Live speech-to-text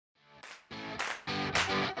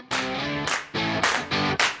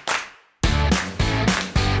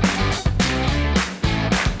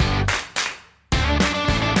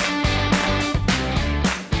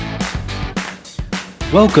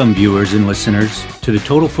Welcome, viewers and listeners, to the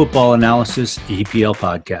Total Football Analysis EPL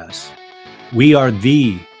podcast. We are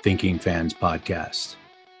the Thinking Fans podcast.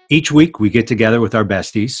 Each week, we get together with our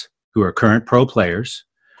besties, who are current pro players,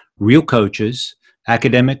 real coaches,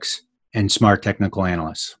 academics, and smart technical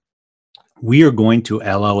analysts. We are going to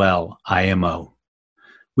LOL IMO.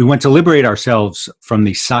 We want to liberate ourselves from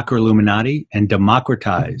the soccer Illuminati and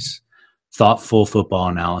democratize thoughtful football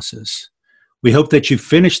analysis. We hope that you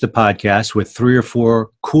finish the podcast with 3 or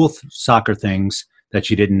 4 cool soccer things that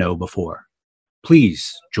you didn't know before.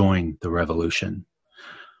 Please join the revolution.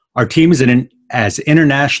 Our team is as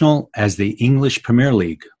international as the English Premier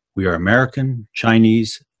League. We are American,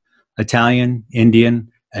 Chinese, Italian,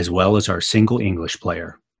 Indian, as well as our single English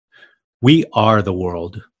player. We are the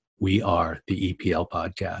world. We are the EPL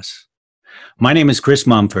podcast. My name is Chris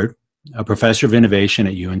Mumford, a professor of innovation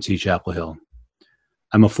at UNC Chapel Hill.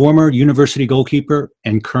 I'm a former university goalkeeper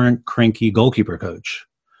and current cranky goalkeeper coach.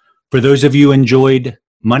 For those of you who enjoyed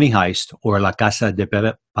Money Heist or La Casa de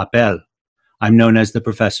Papel, I'm known as the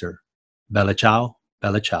professor. Bella ciao,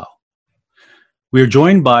 bella ciao. We are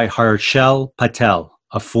joined by Harshal Patel,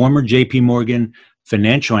 a former JP Morgan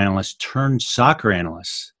financial analyst turned soccer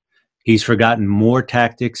analyst. He's forgotten more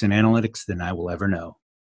tactics and analytics than I will ever know.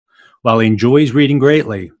 While he enjoys reading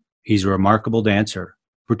greatly, he's a remarkable dancer,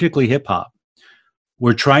 particularly hip hop.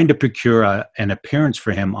 We're trying to procure an appearance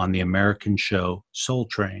for him on the American show Soul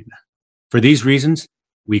Train. For these reasons,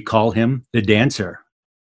 we call him the Dancer.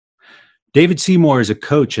 David Seymour is a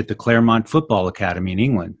coach at the Claremont Football Academy in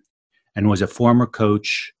England and was a former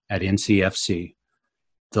coach at NCFC,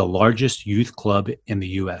 the largest youth club in the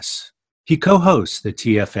U.S. He co-hosts the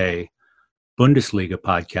TFA Bundesliga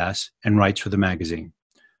podcast and writes for the magazine.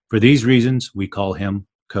 For these reasons, we call him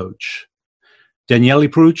Coach. Daniele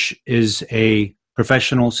Pruch is a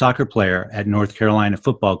professional soccer player at North Carolina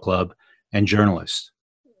Football Club and journalist.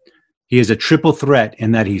 He is a triple threat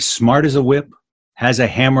in that he's smart as a whip, has a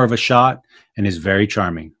hammer of a shot, and is very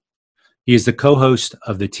charming. He is the co-host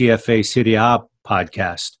of the TFA Serie A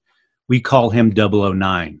podcast. We call him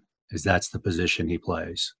 009, as that's the position he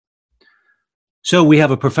plays. So we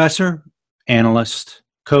have a professor, analyst,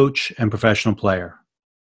 coach, and professional player.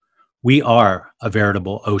 We are a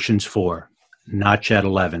veritable Ocean's 4, not Chat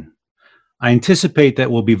 11. I anticipate that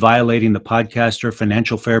we'll be violating the podcaster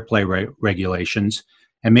financial fair play regulations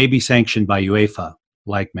and may be sanctioned by UEFA,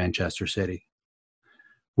 like Manchester City.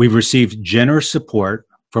 We've received generous support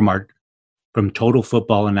from Total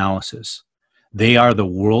Football Analysis. They are the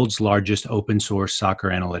world's largest open source soccer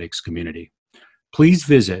analytics community. Please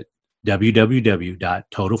visit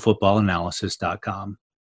www.totalfootballanalysis.com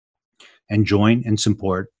and join and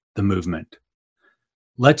support the movement.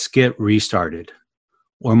 Let's get restarted.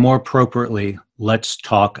 Or more appropriately, let's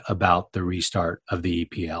talk about the restart of the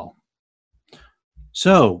EPL.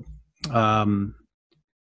 So,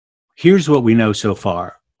 here's what we know so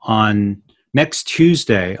far. On next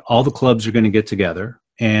Tuesday, all the clubs are going to get together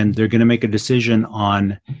and they're going to make a decision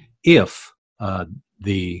on if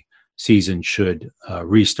the season should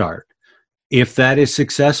restart. If that is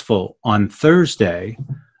successful on Thursday,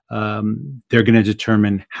 they're going to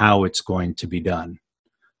determine how it's going to be done.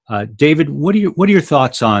 David, what are your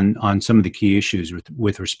thoughts on some of the key issues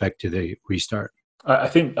with respect to the restart? I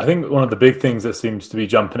think one of the big things that seems to be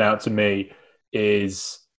jumping out to me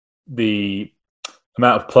is the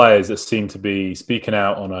amount of players that seem to be speaking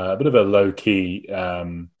out on a bit of a low key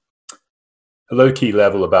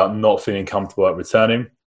level about not feeling comfortable at returning.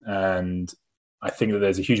 And I think that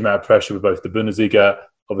there's a huge amount of pressure with both the Bundesliga,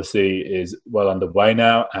 obviously, is well underway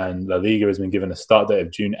now, and La Liga has been given a start date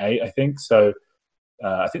of June 8, I think. So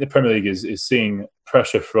I think the Premier League is seeing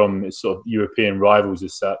pressure from its sort of European rivals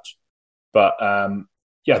as such. But I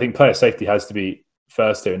think player safety has to be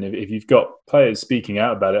first here. And if you've got players speaking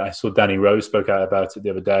out about it, I saw Danny Rose spoke out about it the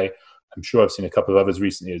other day. I'm sure I've seen a couple of others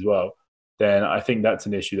recently as well. Then I think that's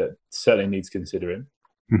an issue that certainly needs considering.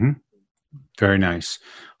 Mm-hmm. Very nice.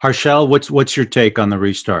 Harshal, what's your take on the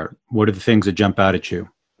restart? What are the things that jump out at you?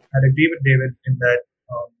 I agree with David in that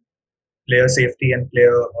player safety and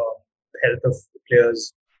player health of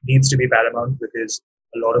players needs to be paramount, because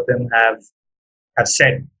a lot of them have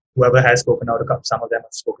said, whoever has spoken out, some of them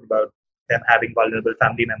have spoken about them having vulnerable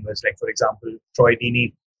family members. Like, for example, Troy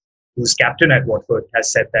Deeney, who's captain at Watford,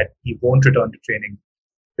 has said that he won't return to training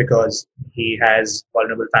because he has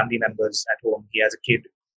vulnerable family members at home. He has a kid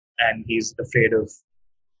and he's afraid of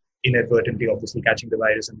inadvertently, obviously, catching the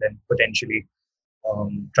virus and then potentially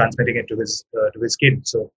transmitting it to his kid.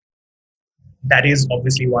 So that is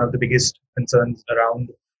obviously one of the biggest concerns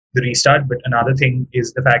around the restart. But another thing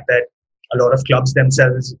is the fact that a lot of clubs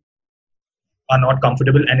themselves are not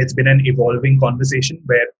comfortable, and it's been an evolving conversation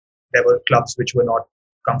where there were clubs which were not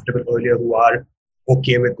comfortable earlier who are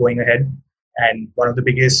okay with going ahead. And one of the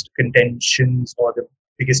biggest contentions or the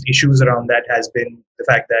biggest issues around that has been the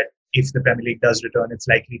fact that if the Premier League does return, it's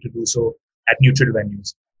likely to do so at neutral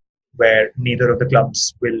venues, where neither of the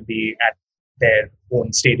clubs will be at their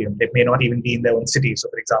own stadium. They may not even be in their own city. So,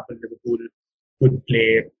 for example, Liverpool could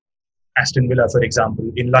play Aston Villa, for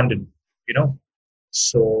example, in London, you know.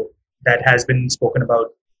 So that has been spoken about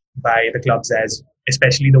by the clubs as,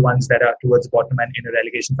 especially the ones that are towards the bottom and in a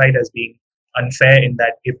relegation fight, as being unfair in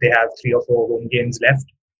that if they have 3 or 4 home games left,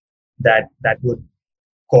 that would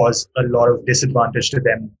cause a lot of disadvantage to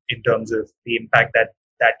them in terms of the impact that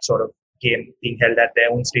that sort of game being held at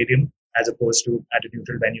their own stadium as opposed to at a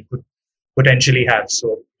neutral venue could potentially have.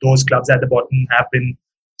 So those clubs at the bottom have been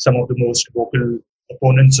some of the most vocal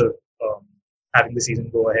opponents of having the season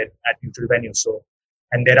go ahead at neutral venues. So,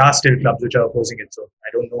 and there are still clubs which are opposing it. So I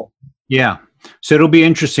don't know. Yeah. So it'll be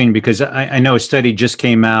interesting because I know a study just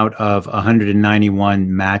came out of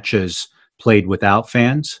 191 matches played without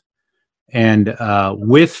fans. And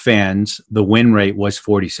with fans, the win rate was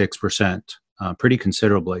 46%, pretty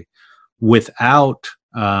considerably. Without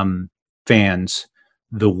fans,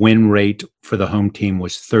 the win rate for the home team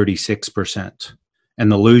was 36%,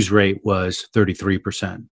 and the lose rate was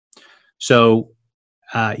 33%. So,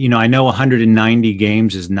 I know 190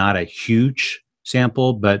 games is not a huge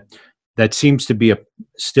sample, but that seems to be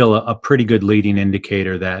still a pretty good leading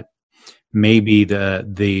indicator that maybe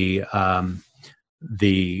the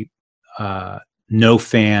no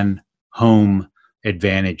fan home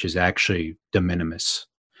advantage is actually de minimis.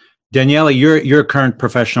 Daniela, you're a current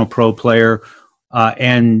professional pro player,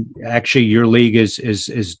 and actually your league is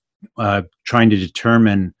trying to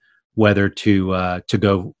determine whether to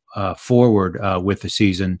go forward with the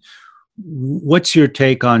season. What's your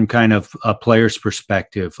take on kind of a player's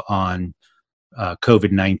perspective on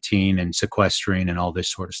COVID-19 and sequestering and all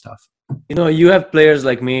this sort of stuff? You have players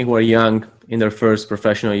like me who are young in their first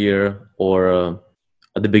professional year or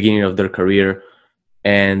at the beginning of their career.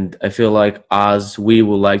 And I feel like we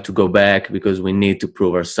would like to go back because we need to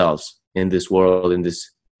prove ourselves in this world, in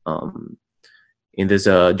this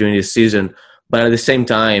during this season. But at the same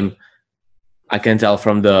time, I can tell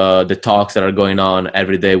from the talks that are going on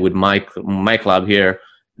every day with my club here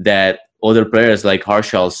that other players, like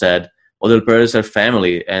Harshal said, other players are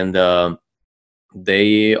family, and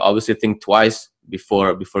they obviously think twice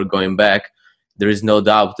before going back. There is no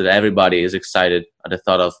doubt that everybody is excited at the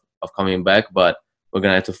thought of coming back, but we're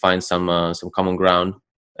gonna have to find some common ground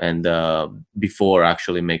and before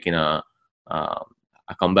actually making a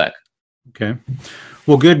comeback. Okay,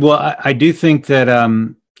 well, good. Well, I do think that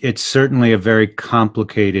it's certainly a very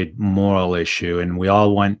complicated moral issue, and we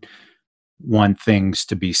all want things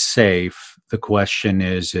to be safe. The question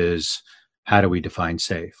is how do we define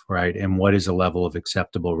safe, right? And what is a level of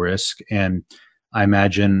acceptable risk? And I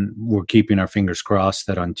imagine we're keeping our fingers crossed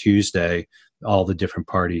that on Tuesday, all the different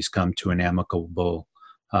parties come to an amicable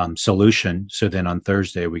solution. So then on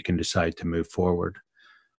Thursday, we can decide to move forward.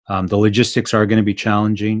 The logistics are going to be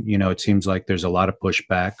challenging. It seems like there's a lot of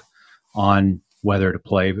pushback on whether to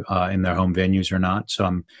play in their home venues or not. So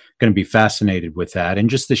I'm going to be fascinated with that. And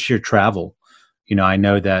just the sheer travel. I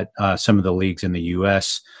know that some of the leagues in the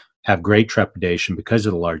U.S. have great trepidation because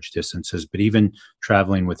of the large distances, but even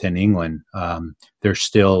traveling within England, there's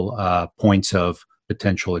still points of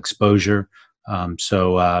potential exposure.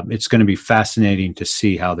 So it's going to be fascinating to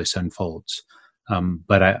see how this unfolds.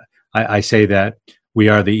 But I say that we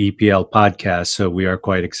are the EPL podcast, so we are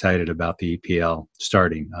quite excited about the EPL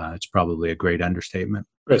starting. It's probably a great understatement.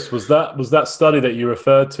 Chris, was that study that you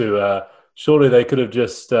referred to? Surely they could have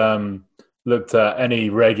just looked at any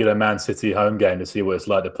regular Man City home game to see what it's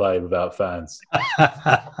like to play without fans.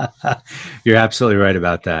 You're absolutely right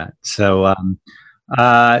about that. So,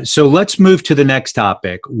 so let's move to the next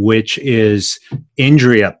topic, which is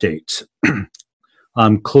injury updates.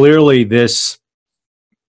 Clearly, this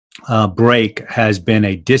break has been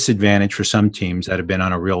a disadvantage for some teams that have been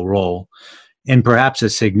on a real roll, and perhaps a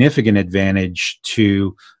significant advantage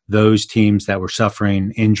to those teams that were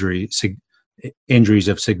suffering injuries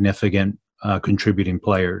of significant contributing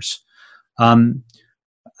players. The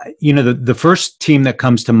first team that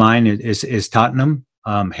comes to mind is Tottenham.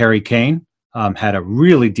 Harry Kane had a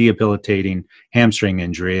really debilitating hamstring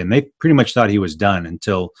injury, and they pretty much thought he was done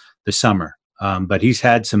until the summer. But he's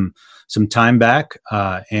had some time back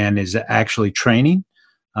and is actually training.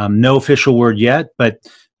 No official word yet, but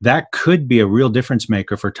that could be a real difference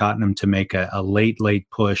maker for Tottenham to make a late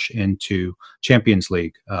push into Champions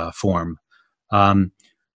League form.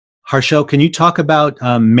 Harshel, can you talk about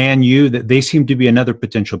Man U? That they seem to be another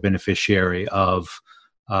potential beneficiary of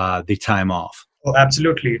the time off. Oh,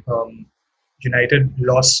 absolutely. United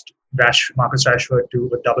lost Marcus Rashford to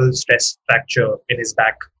a double stress fracture in his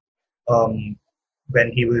back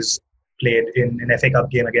when he was played in an FA Cup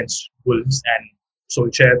game against Wolves. And Ole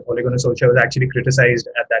Gunnar Solskjaer, was actually criticised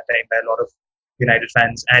at that time by a lot of United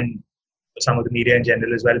fans and some of the media in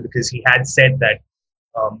general as well, because he had said that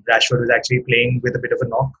Rashford was actually playing with a bit of a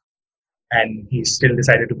knock, and he still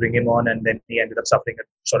decided to bring him on, and then he ended up suffering a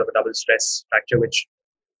sort of a double stress fracture, which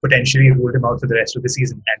potentially ruled him out for the rest of the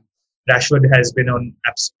season. And Rashford has been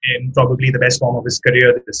in probably the best form of his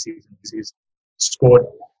career this season. He's scored,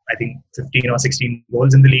 I think, 15 or 16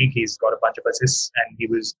 goals in the league. He's got a bunch of assists, and he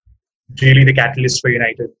was really the catalyst for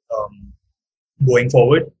United going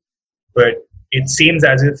forward. But it seems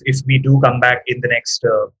as if we do come back in the next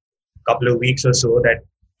couple of weeks or so, that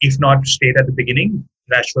if not straight at the beginning,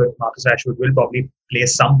 Marcus Rashford will probably play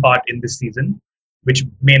some part in this season, which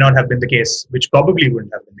may not have been the case, which probably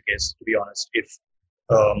wouldn't have been the case, to be honest, if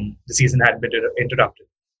the season had been interrupted.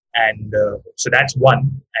 And so that's one.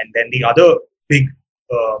 And then the other big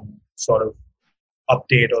sort of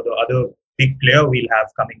update, or the other big player we'll have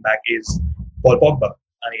coming back, is Paul Pogba.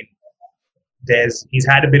 I mean, he's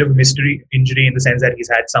had a bit of a mystery injury in the sense that he's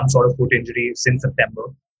had some sort of foot injury since September,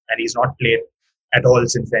 and he's not played at all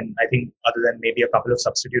since then. I think other than maybe a couple of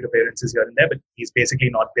substitute appearances here and there, but he's basically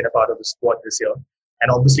not been a part of the squad this year.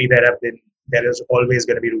 And obviously there is always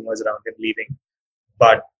going to be rumors around him leaving.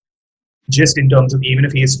 But just in terms of, even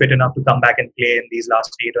if he is fit enough to come back and play in these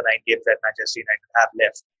last 8 or 9 games that Manchester United have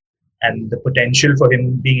left, and the potential for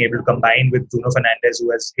him being able to combine with Bruno Fernandes,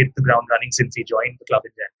 who has hit the ground running since he joined the club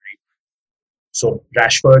in January. So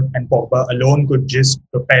Rashford and Pogba alone could just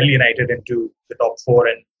propel United into the top 4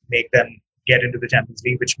 and make them get into the Champions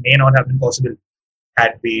League, which may not have been possible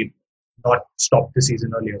had we not stopped the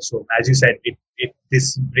season earlier. So as you said,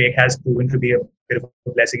 this break has proven to be a bit of a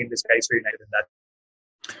blessing in disguise for United in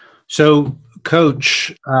that. So,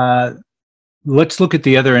 Coach, let's look at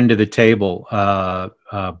the other end of the table,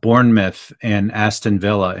 Bournemouth and Aston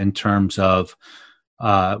Villa, in terms of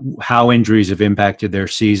how injuries have impacted their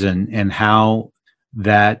season and how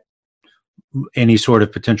that any sort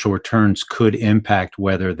of potential returns could impact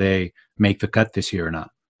whether they make the cut this year or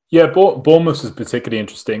not. Yeah, Bournemouth is particularly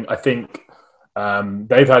interesting. I think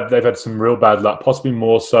they've had some real bad luck, possibly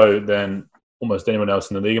more so than almost anyone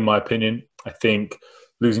else in the league, in my opinion. I think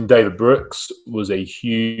losing David Brooks was a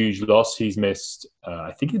huge loss. He's missed,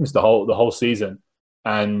 I think he's missed the whole season,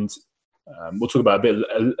 and we'll talk about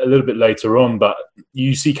a little bit later on. But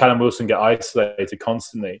you see Callum Wilson get isolated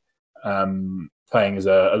constantly, playing as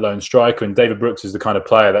a lone striker, and David Brooks is the kind of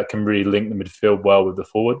player that can really link the midfield well with the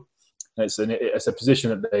forward. And it's a position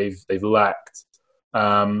that they've lacked.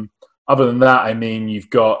 Other than that, I mean, you've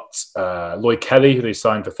got Lloyd Kelly, who they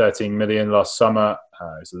signed for 13 million last summer.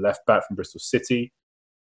 He's a left back from Bristol City.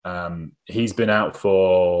 He's been out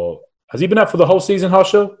for. Has he been out for the whole season,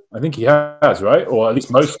 Harshal? I think he has, right? Or at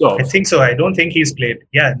least most of. I think so. I don't think he's played.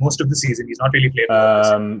 Yeah, most of the season. He's not really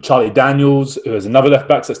played. Charlie Daniels, who is another left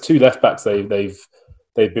back. So that's 2 left backs they've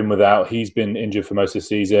been without. He's been injured for most of the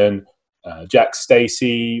season. Jack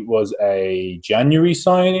Stacey was a January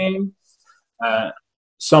signing.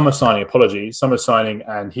 Summer signing,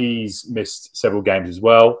 and he's missed several games as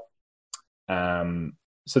well.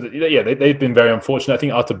 So they've been very unfortunate. I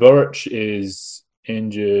think Artur Boruc is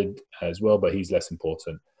injured as well, but he's less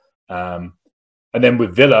important. And then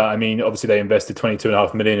with Villa, I mean, obviously they invested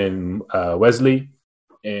 22.5 million in Wesley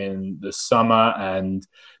in the summer, and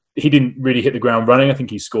he didn't really hit the ground running. I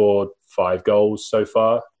think he scored 5 goals so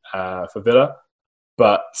far for Villa,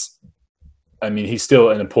 but I mean, he's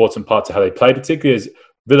still an important part to how they play, particularly as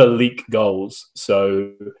Villa leak goals.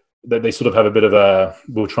 So they sort of have a bit of a,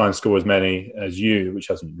 we'll try and score as many as you, which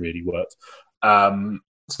hasn't really worked. So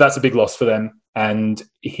that's a big loss for them. And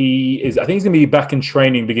I think he's going to be back in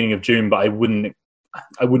training beginning of June, but I wouldn't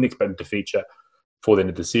expect him to feature for the end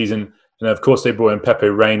of the season. And of course, they brought in Pepe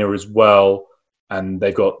Reina as well, and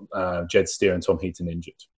they've got Jed Steer and Tom Heaton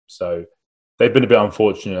injured. So they've been a bit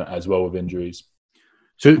unfortunate as well with injuries.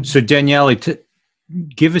 So Daniele,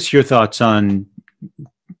 give us your thoughts on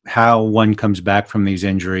how one comes back from these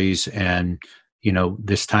injuries and,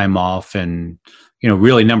 this time off. And,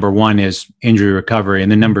 really number one is injury recovery.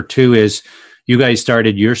 And then number two is you guys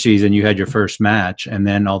started your season, you had your first match, and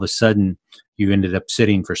then all of a sudden you ended up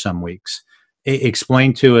sitting for some weeks.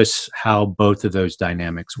 Explain to us how both of those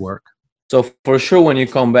dynamics work. So for sure, when you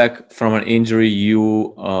come back from an injury,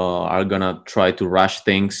 you are going to try to rush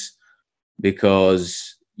things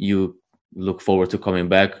because you look forward to coming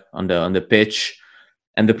back on the pitch.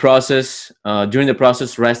 And the process, during the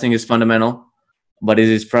process, resting is fundamental, but it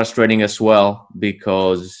is frustrating as well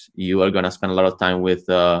because you are going to spend a lot of time with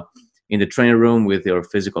in the training room with your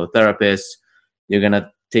physical therapist. You're going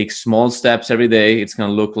to take small steps every day. It's going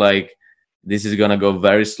to look like this is going to go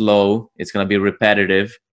very slow. It's going to be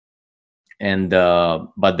repetitive. And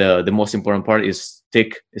but the most important part is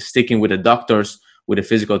sticking with the doctors, with the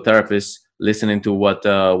physical therapists, listening to what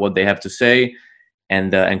they have to say,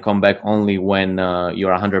 and come back only when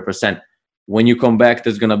you're 100%. When you come back,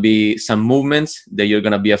 there's gonna be some movements that you're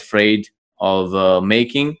gonna be afraid of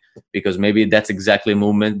making, because maybe that's exactly a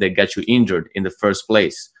movement that got you injured in the first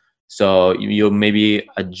place. So you may be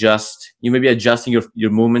adjusting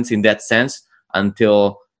your movements in that sense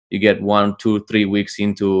until you get 1, 2, 3 weeks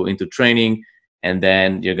into training, and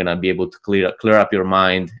then you're gonna be able to clear up your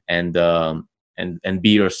mind and be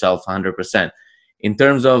yourself 100%. In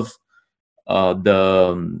terms of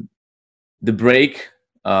the break,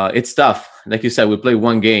 it's tough. Like you said, we play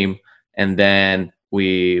one game and then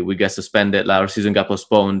we get suspended. Our season got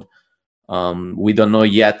postponed. We don't know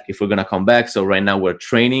yet if we're gonna come back. So right now we're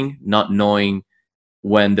training, not knowing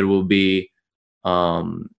when there will be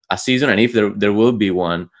a season and if there will be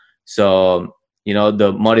one. So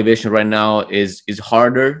the motivation right now is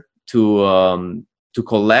harder to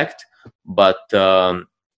collect, but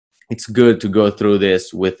it's good to go through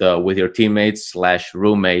this with your teammates /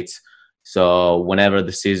 roommates. So whenever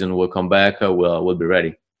the season will come back, we'll be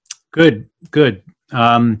ready. Good.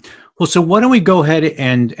 Well, so why don't we go ahead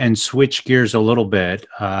and switch gears a little bit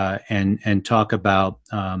and talk about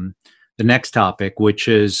the next topic, which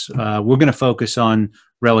is we're going to focus on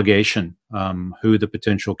relegation, who the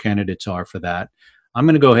potential candidates are for that. I'm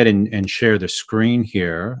going to go ahead and share the screen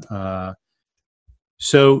here.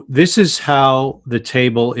 So this is how the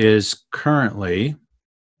table is currently.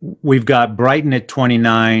 We've got Brighton at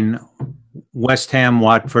 29, West Ham,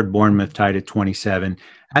 Watford, Bournemouth tied at 27.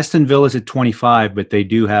 Aston Villa's at 25, but they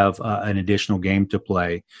do have an additional game to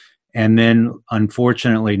play. And then,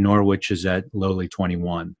 unfortunately, Norwich is at lowly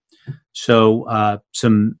 21. So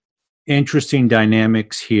some interesting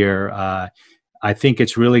dynamics here. I think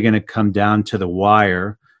it's really going to come down to the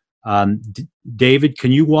wire. David,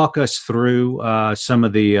 can you walk us through some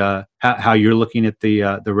of the how you're looking at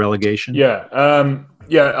the relegation? Yeah,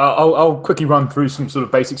 I'll quickly run through some sort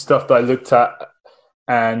of basic stuff that I looked at,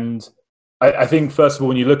 and I think first of all,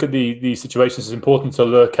 when you look at these situations, it's important to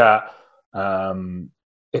look at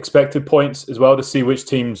expected points as well to see which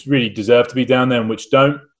teams really deserve to be down there and which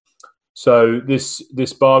don't. So this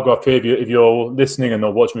bar graph here, if you're listening and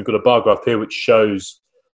not watching, we've got a bar graph here which shows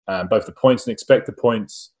both the points and expected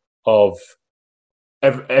points of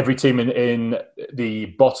every team in the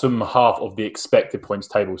bottom half of the expected points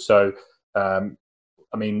table. So,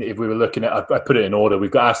 if we were looking at, I put it in order.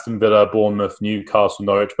 We've got Aston Villa, Bournemouth, Newcastle,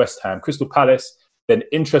 Norwich, West Ham, Crystal Palace. Then,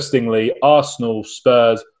 interestingly, Arsenal,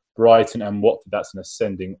 Spurs, Brighton, and Watford. That's an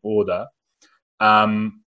ascending order.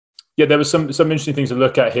 There was some interesting things to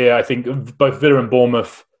look at here. I think both Villa and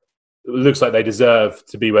Bournemouth, it looks like they deserve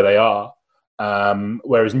to be where they are.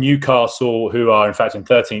 Whereas Newcastle, who are in fact in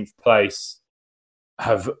 13th place,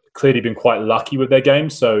 have clearly been quite lucky with their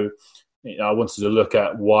games. So I wanted to look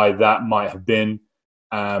at why that might have been.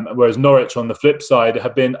 Whereas Norwich, on the flip side,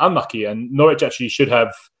 have been unlucky. And Norwich actually should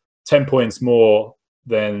have 10 points more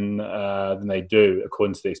than they do,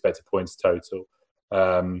 according to the expected points total.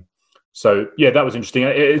 That was interesting.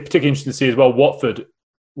 It's particularly interesting to see as well, Watford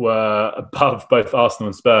were above both Arsenal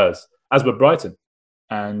and Spurs, as were Brighton,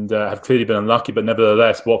 and have clearly been unlucky. But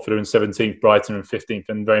nevertheless, Watford are in 17th, Brighton are in 15th,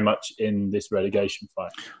 and very much in this relegation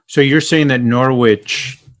fight. So you're saying that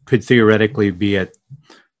Norwich could theoretically be at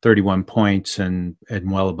 31 points and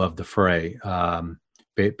well above the fray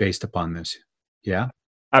based upon this? Yeah?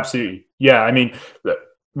 Absolutely. Yeah, look,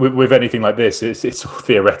 with anything like this, it's all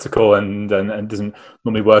theoretical and doesn't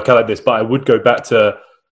normally work out like this. But I would go back to,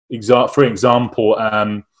 for example,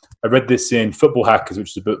 I read this in Football Hackers,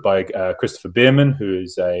 which is a book by Christopher Biermann, who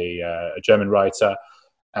is a German writer,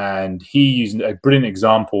 and he used a brilliant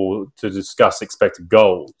example to discuss expected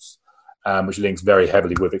goals, which links very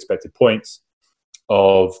heavily with expected points,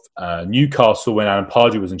 of Newcastle when Alan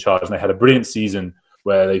Pardew was in charge, and they had a brilliant season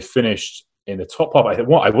where they finished in the top half. I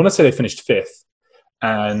want to say they finished 5th.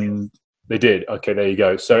 And they did. Okay, there you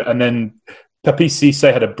go. So, and then Papi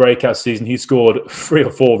Cisse had a breakout season. He scored 3 or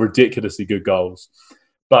 4 ridiculously good goals,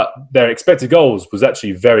 but their expected goals was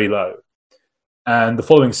actually very low. And the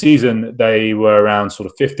following season, they were around sort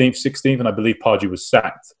of 15th, 16th, and I believe Pardew was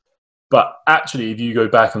sacked. But actually, if you go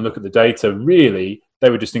back and look at the data, really, they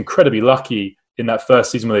were just incredibly lucky in that first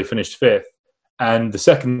season where they finished 5th. And the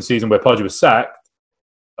second season where Pardew was sacked,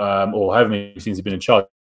 or however many seasons he's been in charge.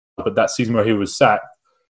 But that season where he was sacked,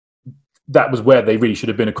 that was where they really should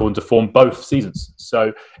have been according to form both seasons.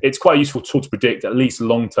 So it's quite a useful tool to predict at least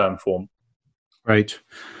long-term form. Right.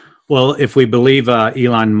 Well, if we believe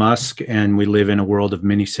Elon Musk and we live in a world of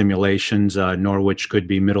mini simulations, Norwich could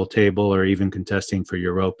be middle table or even contesting for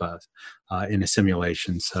Europa in a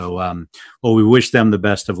simulation. So, well, we wish them the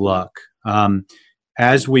best of luck.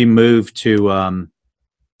 As we move to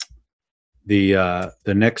the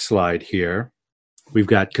next slide here, we've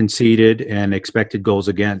got conceded and expected goals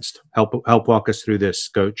against. Help walk us through this,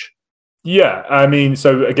 Coach. Yeah, I mean,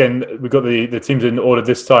 so again, we've got the teams in order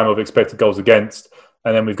this time of expected goals against,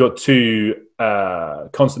 and then we've got two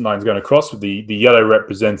constant lines going across, with the yellow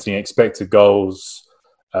representing expected goals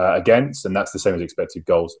against, and that's the same as expected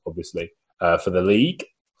goals, obviously, for the league.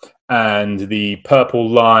 And the purple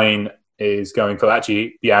line is going for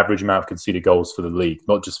actually the average amount of conceded goals for the league,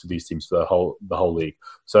 not just for these teams, for the whole league.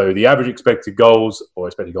 So the average expected goals or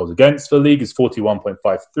expected goals against for the league is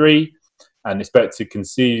 41.53, and expected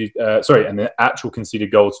conceded, and the actual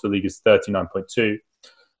conceded goals for the league is 39.2.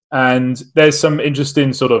 And there's some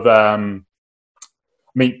interesting sort of,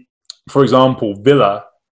 for example, Villa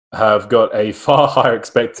have got a far higher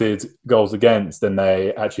expected goals against than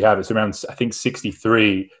they actually have. It's around, I think,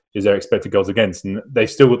 63 is their expected goals against, and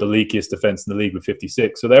they've still got the leakiest defence in the league with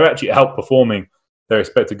 56. So they're actually outperforming their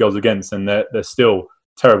expected goals against, and they're still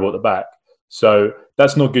terrible at the back. So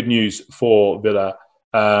that's not good news for Villa.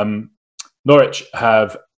 Norwich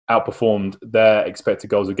have outperformed their expected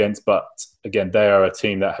goals against, but again, they are a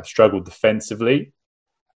team that have struggled defensively.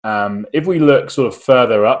 If we look sort of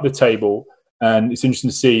further up the table, and it's interesting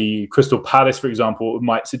to see Crystal Palace, for example,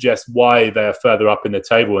 might suggest why they are further up in the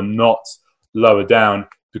table and not lower down,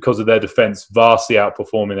 because of their defence vastly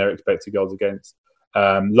outperforming their expected goals against.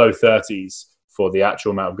 Low 30s for the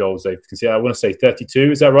actual amount of goals they've conceded. I want to say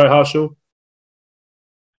 32. Is that right, Harshal?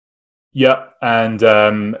 Yeah, and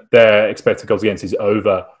their expected goals against is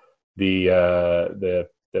over the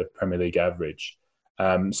Premier League average.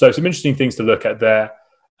 So some interesting things to look at there.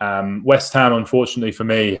 West Ham, unfortunately for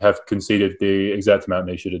me, have conceded the exact amount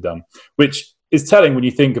they should have done, which is telling when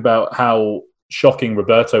you think about how shocking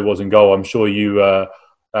Roberto was in goal. I'm sure you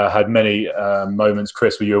had many moments,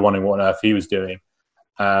 Chris, where you were wondering what on earth he was doing.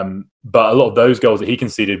 But a lot of those goals that he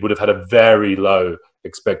conceded would have had a very low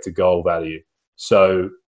expected goal value. So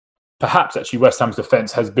perhaps actually West Ham's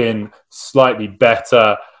defence has been slightly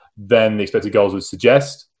better than the expected goals would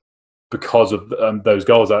suggest because of those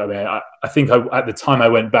goals. I mean, I think at the time I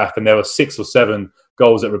went back and there were 6 or 7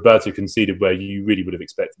 goals that Roberto conceded where you really would have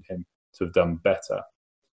expected him to have done better.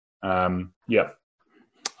 Yeah.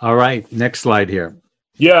 All right. Next slide here.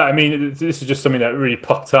 Yeah, I mean, this is just something that really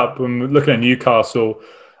popped up when we're looking at Newcastle.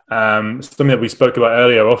 Something that we spoke about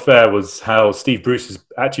earlier off air was how Steve Bruce has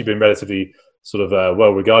actually been relatively sort of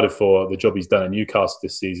well regarded for the job he's done at Newcastle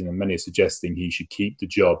this season, and many are suggesting he should keep the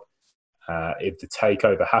job if the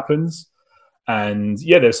takeover happens. And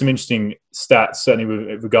yeah, there's some interesting stats, certainly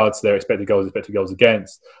with regard to their expected goals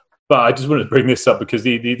against. But I just wanted to bring this up because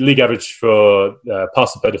the league average for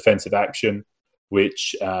passes per defensive action,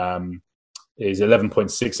 which is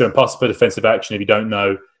 11.6. So passes per defensive action, if you don't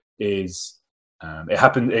know, is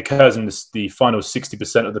it occurs in the final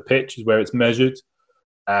 60% of the pitch is where it's measured,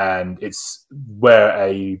 and it's where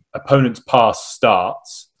a opponent's pass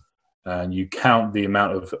starts, and you count the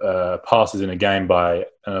amount of passes in a game by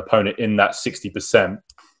an opponent in that 60%, and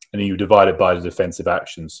then you divide it by the defensive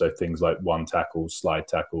actions. So things like one tackles, slide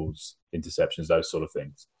tackles, interceptions, those sort of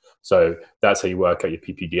things. So that's how you work out your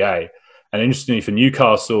PPDA. And interestingly for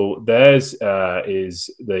Newcastle, theirs is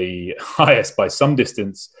the highest by some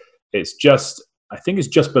distance. It's just, I think it's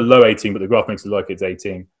just below 18, but the graph makes it look like it's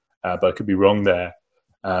 18, but I could be wrong there.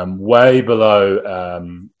 Way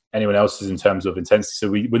below anyone else's in terms of intensity. So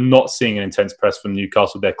we're not seeing an intense press from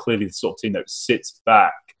Newcastle. They're clearly the sort of team that sits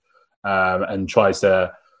back and tries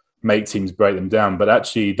to make teams break them down. But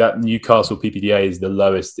actually, that Newcastle PPDA is the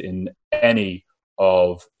lowest in any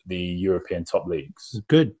of the European top leagues.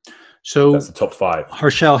 Good. So that's the top 5.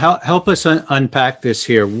 Harshal, help us unpack this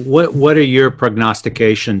here. What are your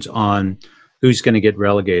prognostications on who's going to get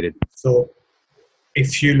relegated? So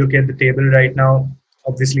if you look at the table right now,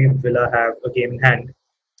 obviously Villa have a game in hand.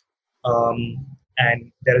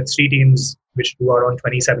 And there are 3 teams who are on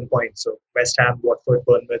 27 points. So West Ham, Watford,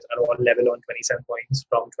 Bournemouth are all level on 27 points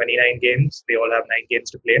from 29 games. They all have 9 games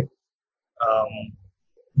to play.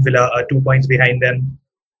 Villa are 2 points behind them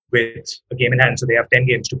with a game in hand, so they have 10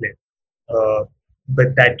 games to play.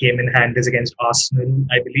 But that game in hand is against Arsenal,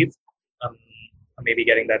 I believe. I may be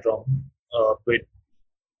getting that wrong. But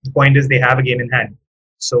the point is they have a game in hand.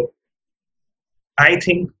 So I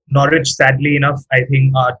think Norwich, sadly enough, I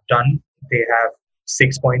think are done. They have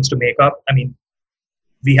 6 points to make up. I mean,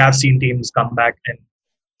 we have seen teams come back and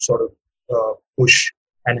sort of push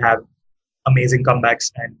and have amazing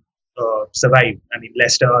comebacks and survive. I mean,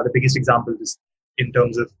 Leicester are the biggest example in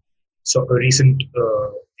terms of recent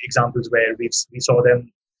examples where we saw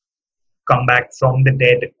them come back from the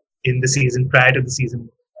dead in the season prior to the season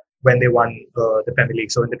when they won the Premier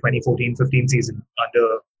League. So in the 2014-15 season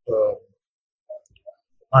under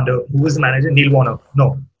who was the manager? Neil Warnock.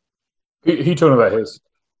 No. Who talking about his?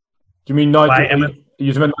 Do you mean Nigel?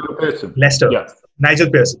 You meant Nigel Pearson? Leicester. Yeah. Nigel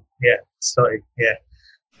Pearson. Yeah. Sorry. Yeah.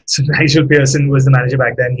 So Nigel Pearson was the manager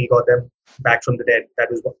back then. He got them back from the dead. That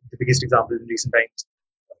was the biggest example in recent times.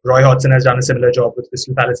 Roy Hodgson has done a similar job with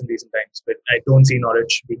Crystal Palace in recent times, but I don't see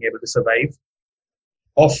Norwich being able to survive.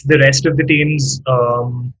 Of the rest of the teams,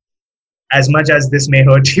 as much as this may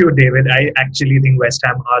hurt you, David, I actually think West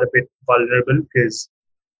Ham are a bit vulnerable because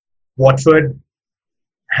Watford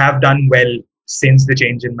have done well since the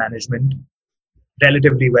change in management,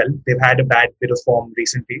 relatively well. They've had a bad bit of form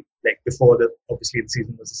recently, like before obviously the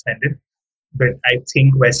season was suspended. But I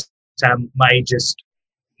think West Ham might just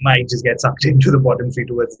get sucked into the bottom three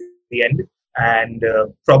towards the end, and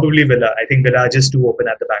probably Villa. I think Villa are just too open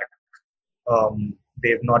at the back.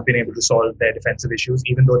 They've not been able to solve their defensive issues,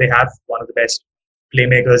 even though they have one of the best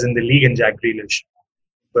playmakers in the league in Jack Grealish.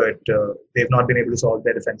 But they've not been able to solve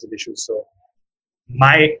their defensive issues. So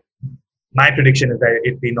my prediction is that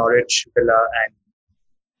it'd be Norwich, Villa, and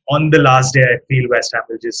on the last day, I feel West Ham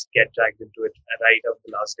will just get dragged into it right on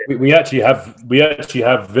the last day. We actually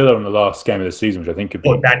have Villa on the last game of the season, which I think could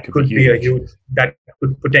be. That could be a huge. That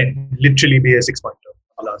could literally be a 6-pointer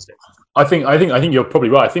on the last day. I think you're probably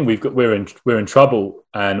right. I think we're in trouble,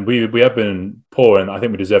 and we have been poor, and I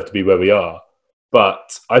think we deserve to be where we are.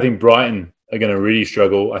 But I think Brighton are going to really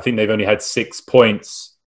struggle. I think they've only had 6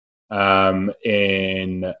 points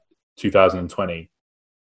in 2020.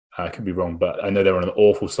 I could be wrong, but I know they're on an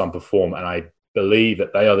awful slump of form, and I believe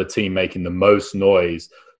that they are the team making the most noise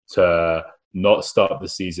to not start the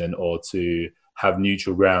season or to have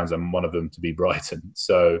neutral grounds, and one of them to be Brighton.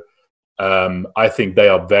 So I think they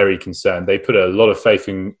are very concerned. They put a lot of faith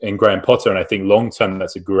in Graham Potter, and I think long-term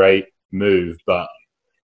that's a great move, but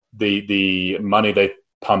the money they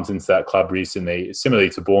pumped into that club recently, similarly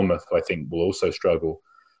to Bournemouth, I think will also struggle.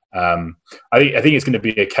 I think it's going to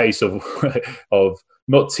be a case of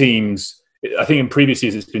not teams. I think in previous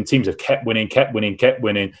years it's been teams have kept winning,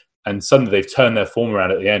 and suddenly they've turned their form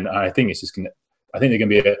around at the end. And I think they're going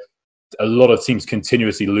to be a lot of teams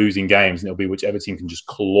continuously losing games, and it'll be whichever team can just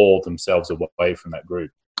claw themselves away from that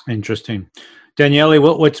group. Interesting, Daniele.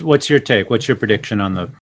 What's your take? What's your prediction on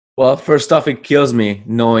the? Well, first off, it kills me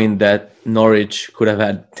knowing that Norwich could have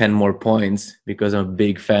had 10 more points because I'm a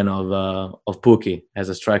big fan of Pukki. As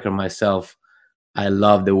a striker myself, I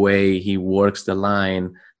love the way he works the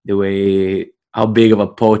line, how big of a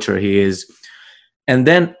poacher he is. And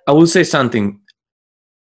then I will say something.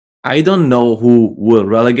 I don't know who will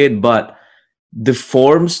relegate, but the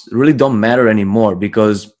forms really don't matter anymore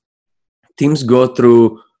because teams go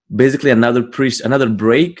through basically another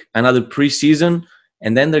break, another preseason,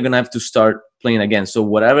 and then they're going to have to start playing again. So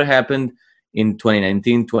whatever happened in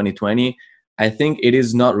 2019, 2020, I think it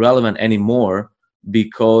is not relevant anymore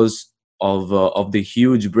because of the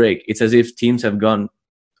huge break. It's as if teams have gone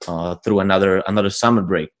through another summer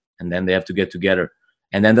break, and then they have to get together.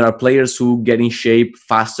 And then there are players who get in shape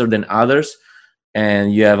faster than others,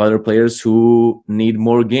 and you have other players who need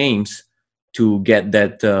more games to get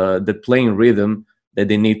that the playing rhythm that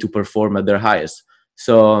they need to perform at their highest.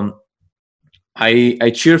 So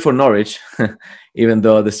I cheer for Norwich, even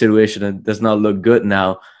though the situation does not look good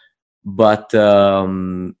now. But I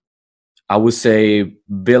would say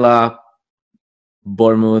Villa,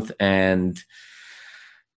 Bournemouth, and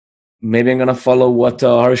maybe I'm gonna follow what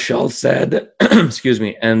Harshal said. Excuse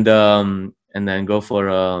me, and then go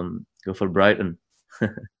for Brighton.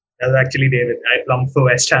 That's actually David. I plumped for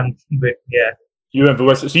West Ham, but yeah. You went for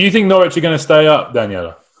West Ham. So you think Norwich are going to stay up,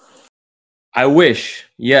 Daniela? I wish.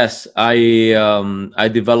 Yes, I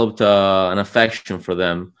developed an affection for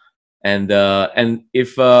them, and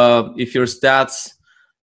if your stats,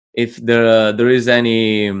 if there is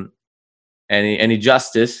any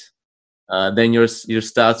justice, then your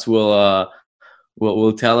stats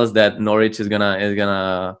will tell us that Norwich is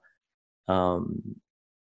gonna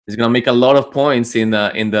make a lot of points in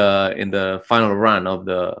the final run of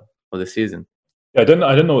the season. Yeah, I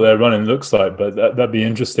don't know what their running looks like, but that'd be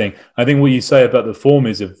interesting. I think what you say about the form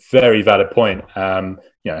is a very valid point. How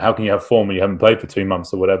can you have form when you haven't played for 2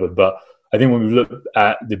 months or whatever? But I think when we look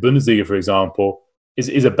at the Bundesliga, for example,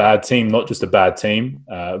 is a bad team, not just a bad team.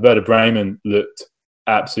 Werder Bremen looked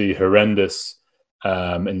absolutely horrendous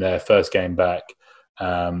in their first game back.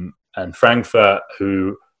 And Frankfurt,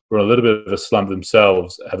 who were a little bit of a slump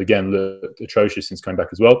themselves, have again looked atrocious since coming back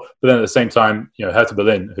as well. But then at the same time, Hertha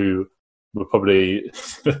Berlin, who were probably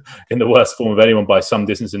in the worst form of anyone by some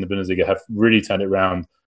distance in the Bundesliga, have really turned it around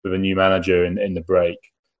with a new manager in the break.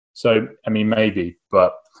 So, I mean, maybe.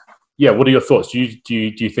 But, yeah, what are your thoughts? Do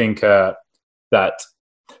you think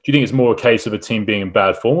it's more a case of a team being in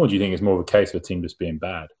bad form, or do you think it's more of a case of a team just being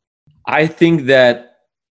bad? I think that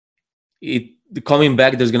coming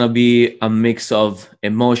back, there's going to be a mix of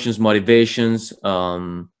emotions, motivations.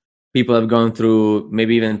 People have gone through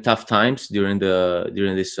maybe even tough times during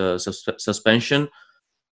this suspension.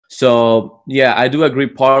 So yeah, I do agree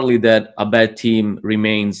partly that a bad team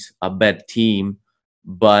remains a bad team,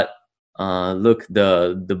 but look,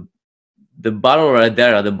 the battle right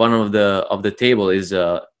there at the bottom of the table is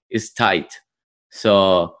tight.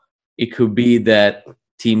 So it could be that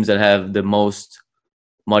teams that have the most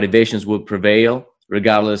motivations will prevail,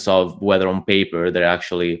 regardless of whether on paper they're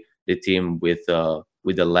actually the team with the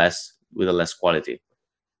less quality.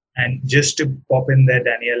 And just to pop in there,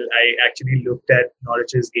 Daniel, I actually looked at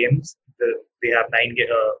Norwich's games. They have nine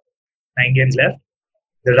games left.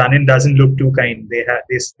 The run-in doesn't look too kind. They have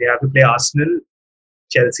to play Arsenal,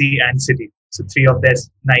 Chelsea, and City. So 3 of their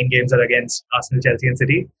 9 games are against Arsenal, Chelsea, and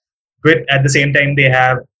City. But at the same time, they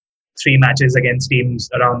have 3 matches against teams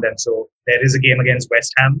around them. So there is a game against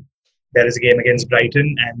West Ham, there is a game against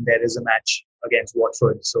Brighton, and there is a match against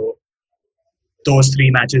Watford. So those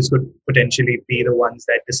 3 matches could potentially be the ones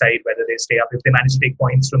that decide whether they stay up. If they manage to take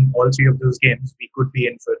points from all 3 of those games, we could be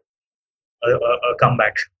in for a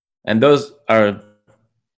comeback. And those are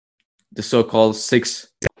the so-called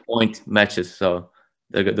 6-point matches. So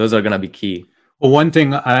those are going to be key. Well, one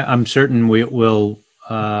thing I'm certain we will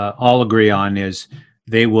all agree on is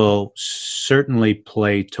they will certainly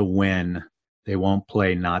play to win. They won't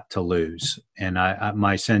play not to lose. And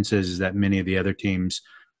my sense is that many of the other teams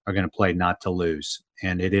are going to play not to lose.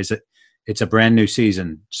 And it's a brand new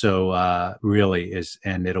season. So really is,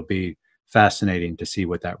 and it'll be fascinating to see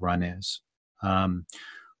what that run is.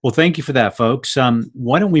 Well, thank you for that, folks.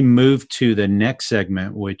 Why don't we move to the next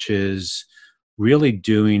segment, which is really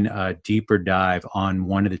doing a deeper dive on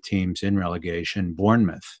one of the teams in relegation,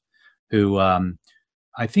 Bournemouth, who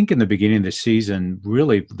I think in the beginning of the season,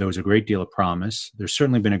 really there was a great deal of promise. There's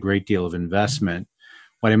certainly been a great deal of investment.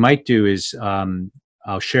 What I might do is I'll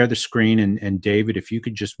share the screen, and David, if you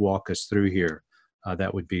could just walk us through here,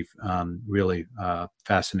 that would be really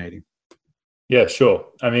fascinating. Yeah, sure.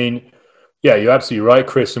 I mean, yeah, you're absolutely right,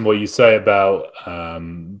 Chris, in what you say about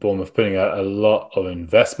Bournemouth putting a lot of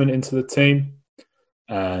investment into the team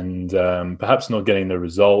and perhaps not getting the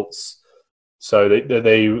results. So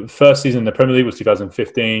they first season in the Premier League was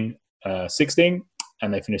 2015-16,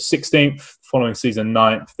 and they finished 16th, following season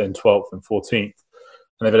 9th, then 12th and 14th. And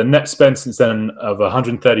they've had a net spend since then of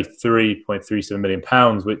 £133.37 million,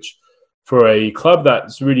 which for a club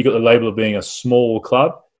that's really got the label of being a small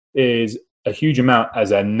club is a huge amount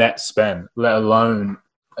as a net spend, let alone,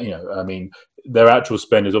 I mean, their actual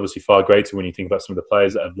spend is obviously far greater when you think about some of the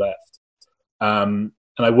players that have left.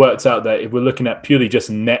 And I worked out that if we're looking at purely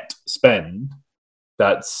just net spend,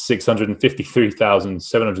 that's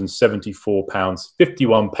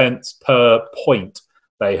 £653,774.51 per point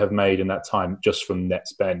they have made in that time just from net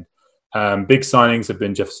spend. Big signings have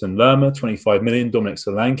been Jefferson Lerma, 25 million, Dominic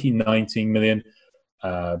Solanke, 19 million,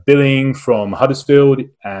 Billing from Huddersfield,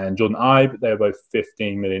 and Jordan Ibe. They're both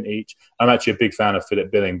 15 million each. I'm actually a big fan of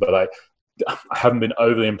Philip Billing, but I haven't been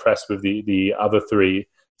overly impressed with the other 3,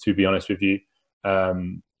 to be honest with you,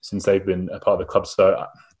 since they've been a part of the club. So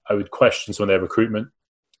I would question some of their recruitment,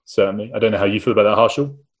 certainly. I don't know how you feel about that,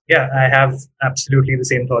 Harshal. Yeah, I have absolutely the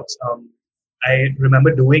same thoughts. I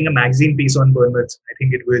remember doing a magazine piece on Bournemouth. I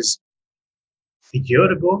think it was a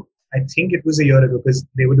year ago. Because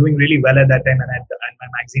they were doing really well at that time, and my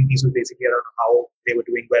magazine piece was basically around how they were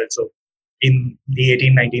doing well. So in the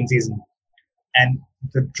 18-19 season, and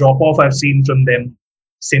the drop off I've seen from them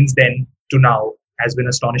since then to now has been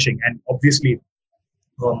astonishing. And obviously,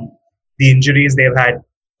 the injuries they've had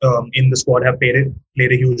in the squad have played a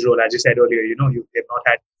huge role. As you said earlier, they've not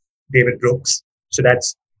had David Brooks, so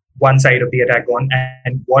that's one side of the attack gone.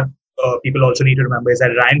 And what people also need to remember is that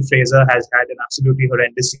Ryan Fraser has had an absolutely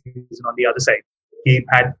horrendous season on the other side. He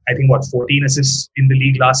had, 14 assists in the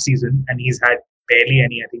league last season, and he's had barely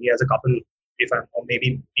any. I think he has a couple, or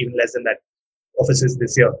maybe even less than that, of assists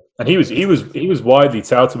this year. And he was widely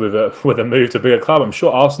touted with a move to a bigger club. I'm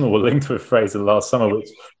sure Arsenal were linked with Fraser last summer, which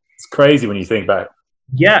is crazy when you think back.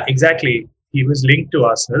 Yeah, exactly. he was linked to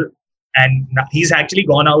Arsenal, and he's actually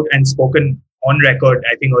gone out and spoken on record,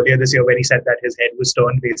 I think earlier this year, where he said that his head was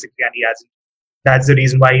turned basically, and he hasn't. That's the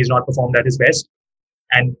reason why he's not performed at his best.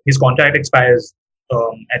 And his contract expires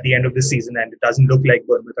at the end of this season, and it doesn't look like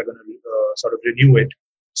Bournemouth are going to sort of renew it.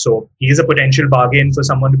 So he is a potential bargain for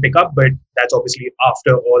someone to pick up, but that's obviously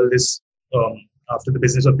after all this, after the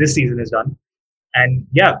business of this season is done. And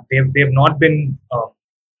yeah, they've not been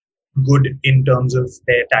good in terms of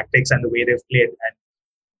their tactics and the way they've played. And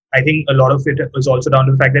I think a lot of it was also down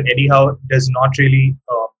to the fact that Eddie Howe does not really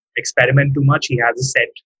experiment too much. He has a set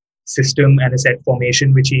system and a set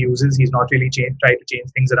formation which he uses. He's not really tried to change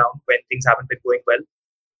things around when things haven't been going well.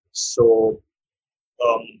 So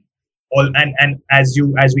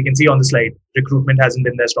as we can see on the slide, recruitment hasn't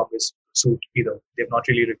been their strongest suit either. They've not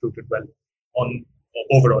really recruited well on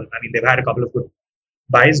overall. I mean, they've had a couple of good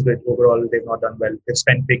buys, but overall they've not done well. They've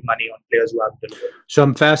spent big money on players who haven't delivered. So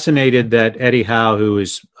I'm fascinated that Eddie Howe, who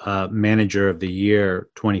is manager of the year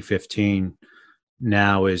 2015,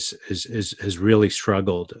 now has really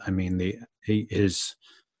struggled. I mean,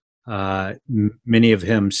 many of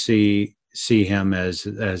him see him as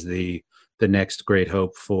the next great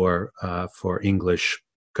hope for English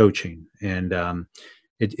coaching, and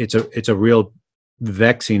it's a real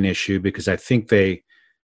vexing issue because I think they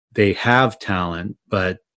have talent,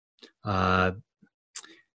 but the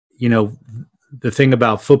thing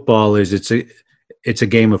about football is it's a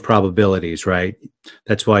game of probabilities, right?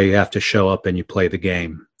 That's why you have to show up and you play the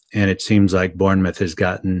game. And it seems like Bournemouth has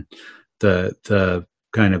gotten the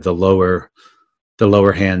kind of the lower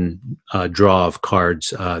hand draw of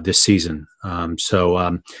cards this season.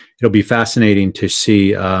 So it'll be fascinating to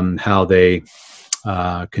see how they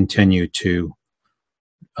continue to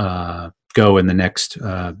go in the next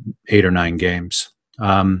 8 or 9 games.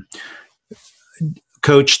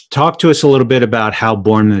 Coach, talk to us a little bit about how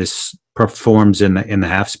Bournemouth performs in the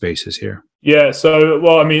half spaces here. Yeah, so,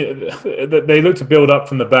 well, I mean, they look to build up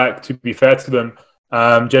from the back, to be fair to them.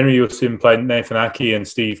 Generally, you'll see them play Nathan Aki and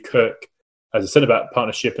Steve Cook as a centre-back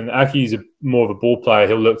partnership. And Aki's more of a ball player.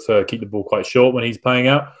 He'll look to keep the ball quite short when he's playing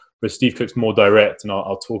out, but Steve Cook's more direct, and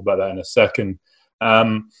I'll talk about that in a second.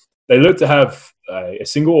 They look to have a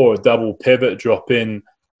single or a double pivot drop in,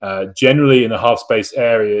 generally in the half-space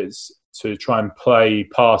areas, to try and play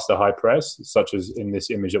past the high press, such as in this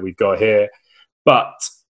image that we've got here. But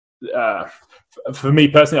for me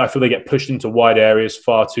personally, I feel they get pushed into wide areas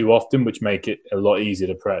far too often, which make it a lot easier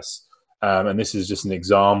to press. And this is just an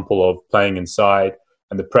example of playing inside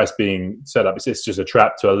and the press being set up. It's just a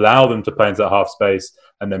trap to allow them to play into that half space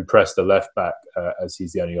and then press the left back as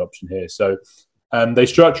he's the only option here. So they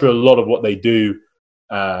structure a lot of what they do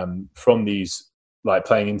from these, like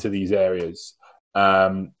playing into these areas.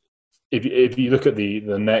 If you look at the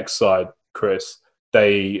next slide, Chris,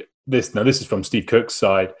 this is from Steve Cook's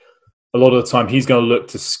side. A lot of the time, he's going to look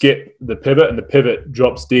to skip the pivot, and the pivot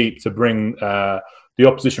drops deep to bring the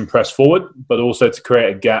opposition press forward, but also to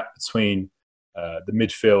create a gap between the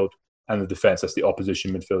midfield and the defence. That's the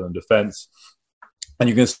opposition midfield and defence. And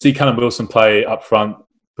you can see Callum Wilson play up front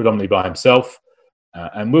predominantly by himself.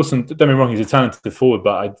 And Wilson, don't get me wrong, he's a talented forward,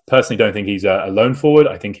 but I personally don't think he's a lone forward.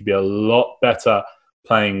 I think he'd be a lot better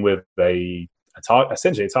playing with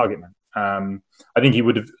essentially a target man. I think he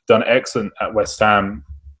would have done excellent at West Ham,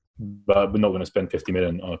 but we're not going to spend 50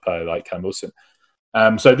 million on a player like Callum Wilson.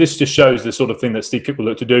 So this just shows the sort of thing that Steve Cook will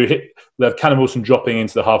look to do. We'll have Callum Wilson dropping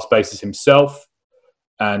into the half spaces himself,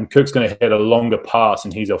 and Cook's going to hit a longer pass,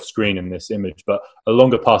 and he's off screen in this image, but a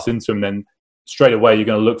longer pass into him. Then straight away, you're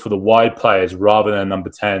going to look for the wide players rather than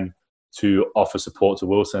number 10 to offer support to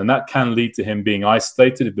Wilson. And that can lead to him being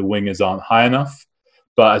isolated if the wingers aren't high enough.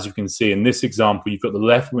 But as you can see in this example, you've got the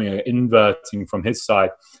left winger inverting from his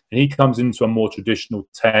side, and he comes into a more traditional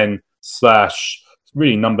 10/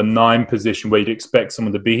 really number 9 position where you'd expect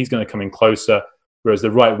someone to be. He's going to come in closer, whereas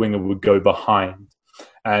the right winger would go behind.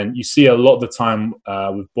 And you see a lot of the time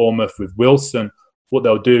with Bournemouth, with Wilson, what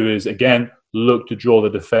they'll do is, again, look to draw the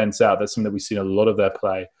defence out. That's something that we've seen a lot of their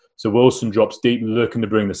play. So Wilson drops deep, looking to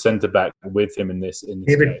bring the centre-back with him in this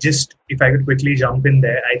David, just if I could quickly jump in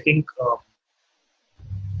there, I think...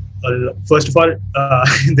 first of all,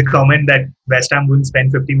 the comment that West Ham wouldn't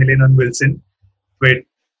spend 50 million on Wilson, but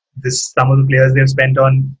some of the players they've spent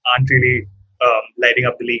on aren't really lighting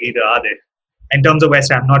up the league either, are they? In terms of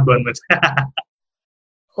West Ham, not Bournemouth.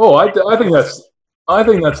 I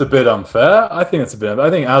think that's a bit unfair. I think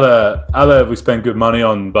Ala we spent good money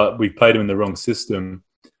on, but we played him in the wrong system.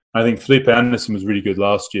 I think Felipe Anderson was really good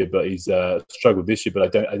last year, but he's struggled this year.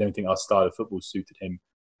 But I don't think our style of football suited him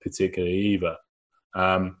particularly either.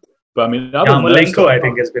 But I mean, Yarmolenko, I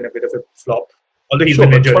think, has been a bit of a flop Although he's Sure,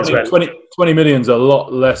 been but injured as well. 20 million's a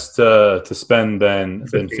lot less to spend than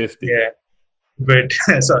 50. Yeah. But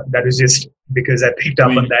so that was just because I picked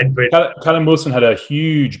up on that. But Callum Wilson had a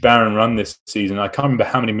huge barren run this season. I can't remember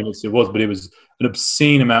how many minutes it was, but it was an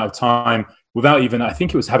obscene amount of time without even, I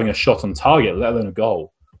think it was having a shot on target, let alone a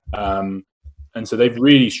goal. And so they've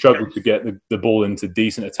really struggled to get the ball into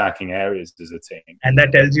decent attacking areas as a team. And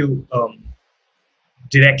that tells you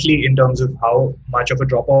directly in terms of how much of a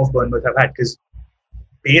drop-off Bournemouth have had. Because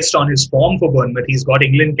based on his form for Bournemouth, he's got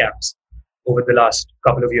England caps over the last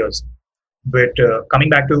couple of years. But coming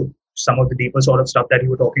back to some of the deeper sort of stuff that you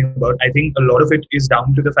were talking about, I think a lot of it is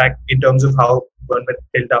down to the fact in terms of how Bournemouth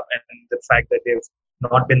built up and the fact that they've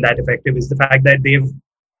not been that effective is the fact that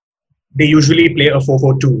they usually play a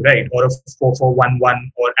 4-4-2, right? Or a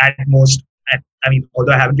 4-4-1-1 or at most,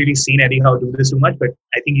 although I haven't really seen Eddie Howe do this too much, but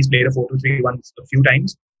I think he's played a 4-2-3-1 a few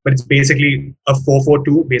times. But it's basically a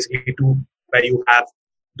 4-4-2, basically two, where you have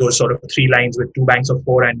those sort of three lines with two banks of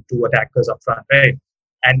four and two attackers up front, right?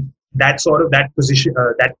 And that sort of that position,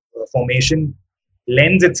 formation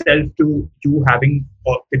lends itself to you having,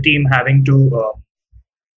 or the team having to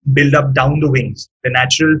build up down the wings. The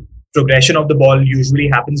natural progression of the ball usually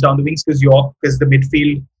happens down the wings because the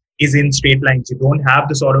midfield is in straight lines. You don't have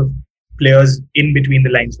the sort of players in between the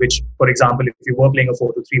lines, which, for example, if you were playing a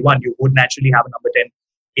 4-2-3-1, you would naturally have a number 10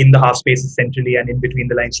 in the half spaces centrally and in between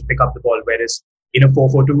the lines to pick up the ball. Whereas in a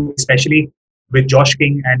 4-4-2, especially with Josh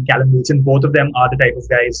King and Callum Wilson, both of them are the type of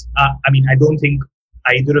guys. I don't think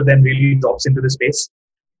either of them really drops into the space.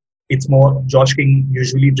 It's more Josh King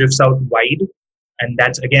usually drifts out wide. And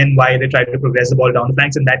that's, again, why they try to progress the ball down the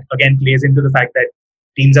flanks. And that, again, plays into the fact that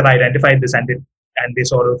teams have identified this and they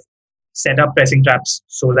sort of set up pressing traps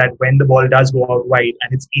so that when the ball does go out wide,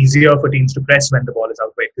 and it's easier for teams to press when the ball is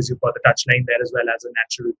out wide because you've got the touchline there as well as a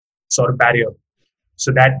natural sort of barrier.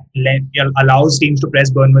 So that allows teams to press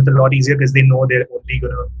Bournemouth a lot easier because they know they're only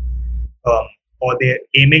going to, or they're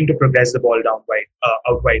aiming to progress the ball down wide,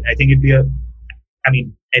 out wide. I think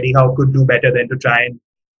Eddie Howe could do better than to try and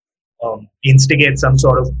instigate some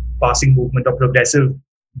sort of passing movement or progressive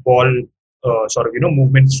ball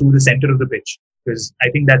movement through the center of the pitch, because I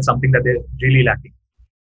think that's something that they're really lacking.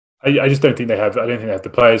 I just don't think they have. I don't think they have the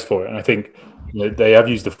players for it, and I think they have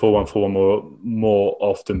used the 4-1-4-1 more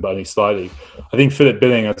often, but only slightly. I think Philip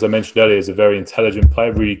Billing, as I mentioned earlier, is a very intelligent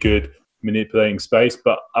player, really good manipulating space.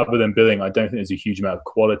 But other than Billing, I don't think there's a huge amount of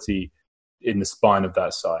quality in the spine of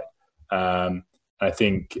that side. I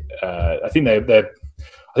think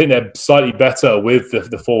they're slightly better with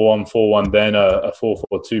the 4-1-4-1 than a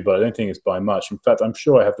 4-4-2, but I don't think it's by much. In fact, I'm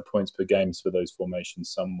sure I have the points per games for those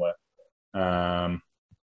formations somewhere. Let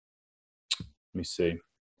me see.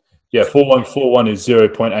 Yeah, 4-1-4-1 is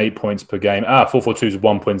 0.8 points per game. 4-4-2 is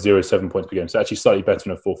 1.07 points per game. So actually slightly better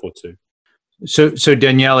than a 4-4-2. So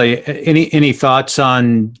Daniele, any thoughts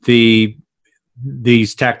on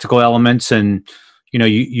these tactical elements? And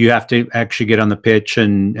you have to actually get on the pitch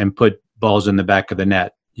and put balls in the back of the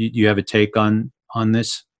net. You have a take on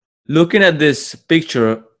this? Looking at this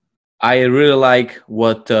picture, I really like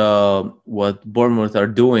what Bournemouth are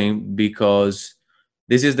doing, because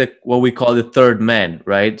this is what we call the third man,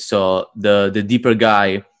 right? So the deeper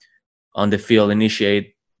guy on the field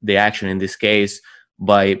initiate the action in this case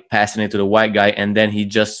by passing it to the wide guy, and then he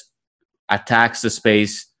just attacks the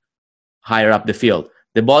space higher up the field.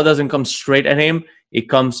 The ball doesn't come straight at him. It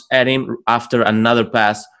comes at him after another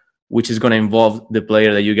pass, which is going to involve the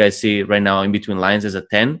player that you guys see right now in between lines as a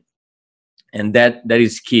 10. And that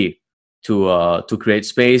is key to create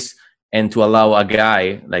space and to allow a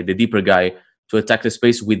guy, like the deeper guy, to attack the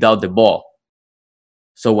space without the ball.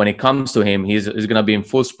 So when it comes to him, he's going to be in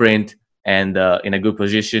full sprint and in a good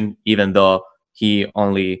position, even though he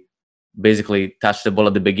only basically touched the ball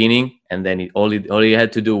at the beginning, and then all he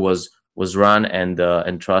had to do was run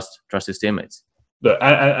and trust his teammates. Look,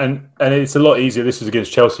 and it's a lot easier. This was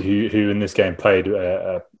against Chelsea, who in this game played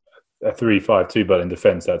a 3-5-2, but in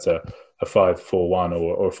defence that's a 5-4-1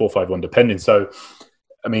 or a 4-5-1, depending. So,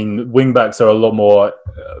 I mean, wing backs are a lot more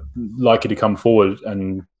likely to come forward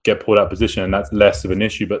and get pulled out of position, and that's less of an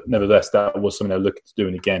issue. But nevertheless, that was something they're looking to do.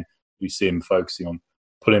 And again, we see him focusing on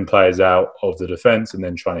pulling players out of the defence and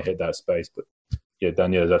then trying to hit that space. But yeah,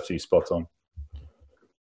 Daniel is absolutely spot on.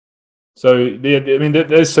 So,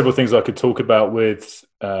 there's several things I could talk about with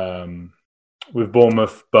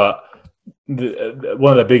Bournemouth, but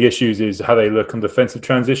one of the big issues is how they look on defensive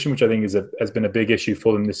transition, which I think has been a big issue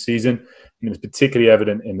for them this season. And it's particularly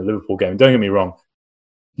evident in the Liverpool game. Don't get me wrong,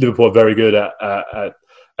 Liverpool are very good at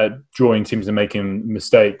drawing teams and making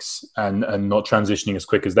mistakes and not transitioning as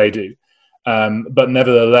quick as they do. But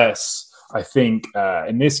nevertheless, I think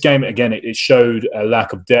in this game, again, it showed a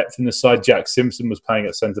lack of depth in the side. Jack Simpson was playing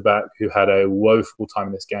at centre-back, who had a woeful time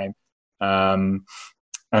in this game.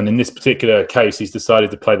 And in this particular case, he's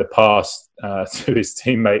decided to play the pass to his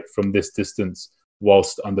teammate from this distance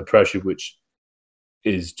whilst under pressure, which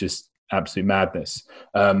is just absolute madness.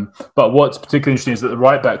 But what's particularly interesting is that the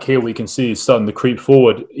right back here, we can see is starting to creep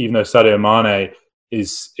forward, even though Sadio Mane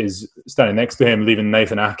is standing next to him, leaving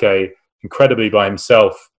Nathan Ake incredibly by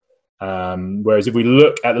himself. Whereas if we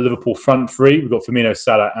look at the Liverpool front three, we've got Firmino,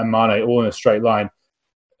 Salah and Mane all in a straight line,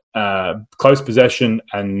 close possession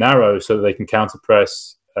and narrow so that they can counter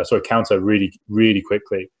really, really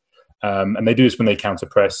quickly. And they do this when they counter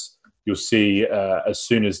press. You'll see as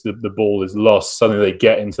soon as the ball is lost, suddenly they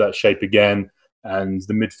get into that shape again, and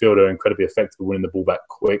the midfielder are incredibly effective at winning the ball back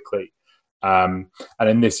quickly. And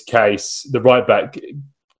in this case, the right back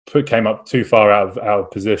came up too far out of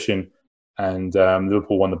position, and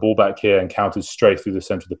Liverpool won the ball back here and countered straight through the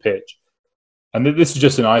centre of the pitch. And this is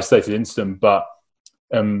just an isolated incident, but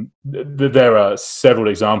there are several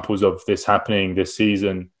examples of this happening this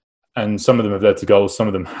season, and some of them have led to goals, some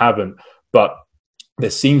of them haven't. But there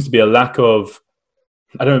seems to be a lack of,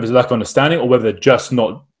 I don't know if it's a lack of understanding or whether they're just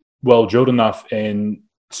not well drilled enough in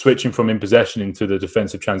switching from in possession into the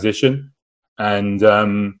defensive transition. And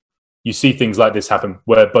you see things like this happen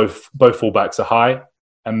where both fullbacks are high,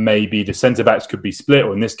 and maybe the centre-backs could be split,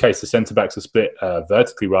 or in this case, the centre-backs are split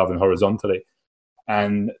vertically rather than horizontally.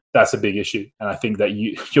 And that's a big issue. And I think that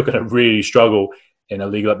you're going to really struggle in a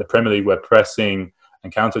league like the Premier League, where pressing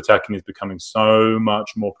and counter-attacking is becoming so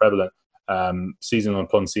much more prevalent season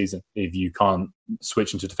upon season, if you can't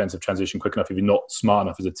switch into defensive transition quick enough, if you're not smart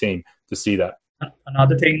enough as a team to see that.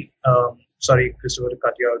 Another thing, sorry, Christopher, to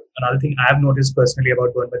cut you out. Another thing I've noticed personally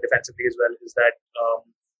about Bournemouth defensively as well is that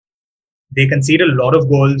they concede a lot of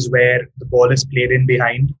goals where the ball is played in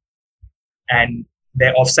behind and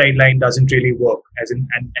their offside line doesn't really work. And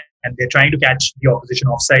they're trying to catch the opposition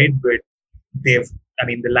offside, but the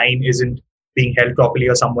line isn't being held properly,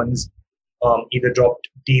 or someone's either dropped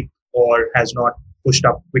deep or has not pushed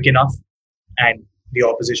up quick enough, and the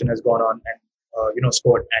opposition has gone on and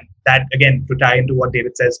scored. And that, again, to tie into what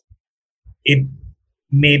David says, it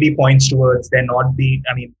maybe points towards there not being,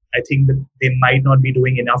 I think that they might not be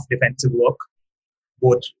doing enough defensive work,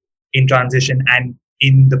 both in transition and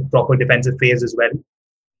in the proper defensive phase as well.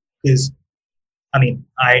 Because,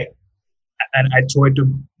 I throw it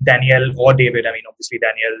to Daniel or David. Obviously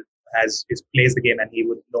Daniel plays the game and he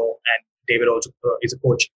would know, and David also is a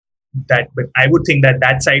coach. But I would think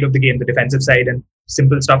that side of the game, the defensive side, and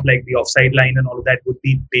simple stuff like the offside line and all of that would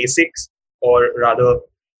be basics, or rather,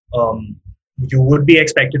 you would be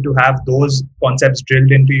expected to have those concepts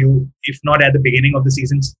drilled into you, if not at the beginning of the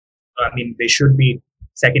seasons. They should be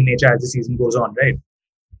second nature as the season goes on, right?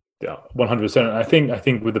 Yeah, 100%. I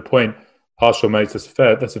think with the point Harshal makes,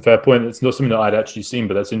 that's a fair point. It's not something that I'd actually seen,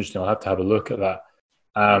 but that's interesting. I'll have to have a look at that.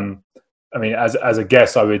 As a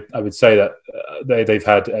guess, I would say that they've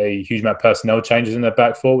had a huge amount of personnel changes in their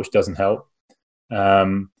back four, which doesn't help.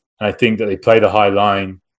 And I think that they played a high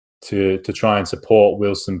line to try and support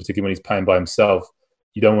Wilson, particularly when he's playing by himself.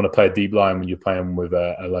 You don't want to play a deep line when you're playing with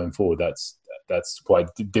a lone forward. That's quite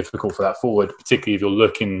difficult for that forward, particularly if you're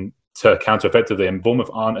looking to counter effectively. And Bournemouth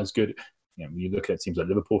aren't as good. When you look at teams like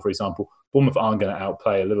Liverpool, for example, Bournemouth aren't going to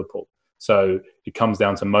outplay Liverpool. So it comes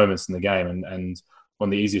down to moments in the game, and one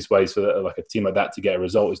of the easiest ways for a team like that to get a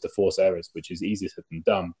result is to force errors, which is easier said than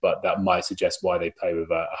done, but that might suggest why they play with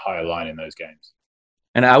a higher line in those games.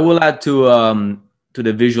 And I will add to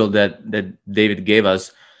the visual that David gave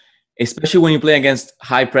us, especially when you play against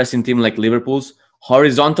high pressing team like Liverpool's,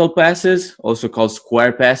 horizontal passes, also called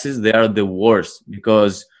square passes, they are the worst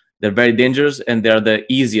because they're very dangerous and they're the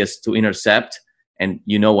easiest to intercept. And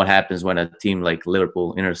you know what happens when a team like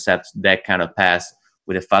Liverpool intercepts that kind of pass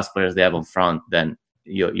with the fast players they have in front, then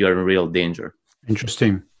you're in real danger.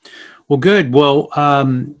 Interesting. Well, good. Well,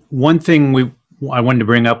 one thing I wanted to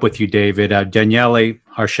bring up with you, David, Daniele,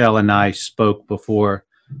 Harshal, and I spoke before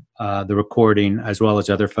the recording, as well as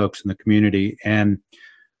other folks in the community, and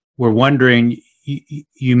we're wondering,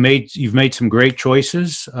 you've made some great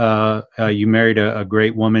choices. You married a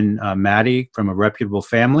great woman, Maddie, from a reputable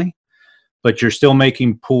family, but you're still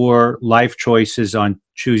making poor life choices on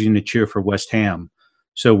choosing to cheer for West Ham.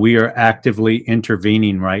 So we are actively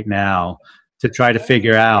intervening right now to try to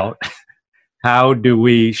figure out how do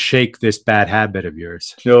we shake this bad habit of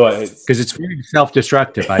yours? Because it's very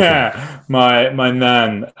self-destructive, I think. My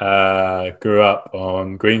nan grew up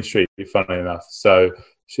on Green Street, funnily enough. So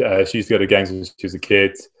she used to go to games when she was a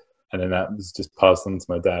kid, and then that was just passed on to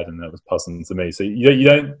my dad, and that was passed on to me. So you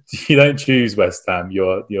don't choose West Ham.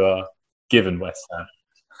 You're given West Ham.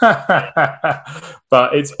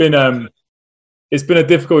 But it's been a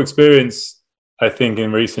difficult experience, I think,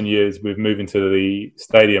 in recent years with moving to the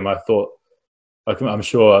stadium. I thought, I'm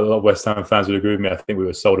sure a lot of West Ham fans would agree with me. I think we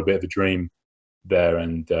were sold a bit of a dream there,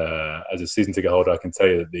 and as a season ticket holder, I can tell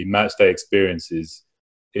you that the match day experience is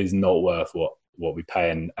not worth what we pay.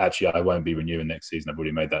 And actually, I won't be renewing next season. I've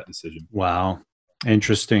already made that decision. Wow.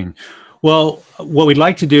 Interesting. Well, what we'd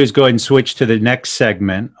like to do is go ahead and switch to the next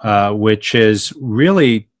segment, which is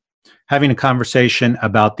really having a conversation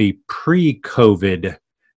about the pre-COVID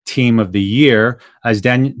team of the year. As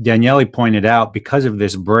Daniele pointed out, because of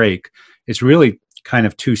this break, it's really kind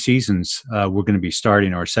of two seasons we're going to be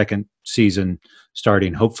starting, our second season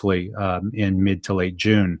starting hopefully in mid to late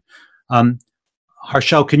June.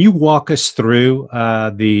 Harshal, can you walk us through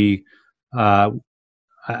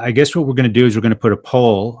I guess what we're going to do is we're going to put a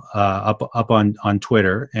poll up on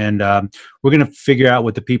Twitter, and we're going to figure out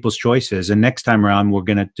what the people's choice is. And next time around, we're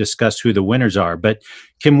going to discuss who the winners are. But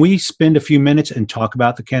can we spend a few minutes and talk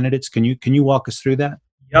about the candidates? Can you walk us through that?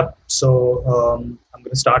 Yep. So I'm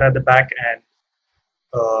going to start at the back, and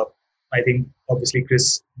I think obviously,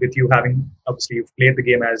 Chris, with you you've played the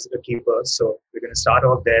game as a keeper, so we're going to start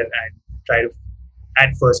off there and try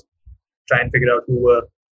and figure out who were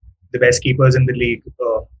the best keepers in the league,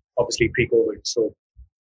 obviously pre-COVID. So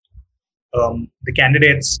the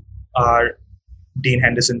candidates are Dean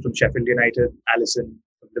Henderson from Sheffield United, Alisson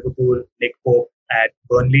from Liverpool, Nick Pope at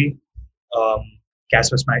Burnley,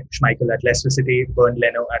 Kasper Schmeichel at Leicester City, Bernd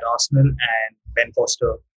Leno at Arsenal, and Ben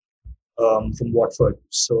Foster from Watford.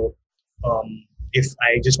 So if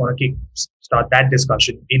I just want to start that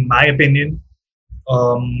discussion, in my opinion,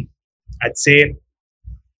 I'd say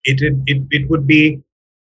it would be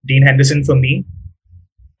Dean Henderson for me.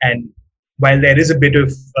 And while there is a bit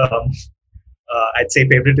of, I'd say,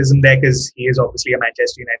 favoritism there, because he is obviously a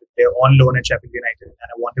Manchester United player on loan at Sheffield United, and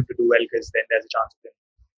I want him to do well because then there's a chance of him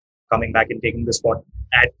coming back and taking the spot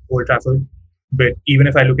at Old Trafford. But even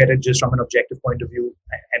if I look at it just from an objective point of view,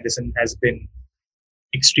 Henderson has been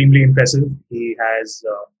extremely impressive. He has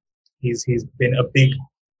he's been a big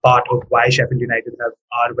part of why Sheffield United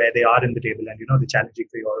are where they are in the table, and the challenging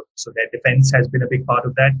for Europe. So their defense has been a big part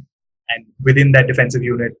of that, and within that defensive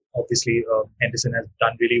unit, obviously Henderson has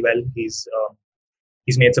done really well. He's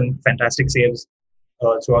made some fantastic saves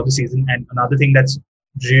throughout the season, and another thing that's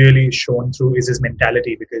really shown through is his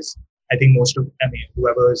mentality, because I think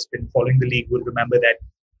whoever has been following the league will remember that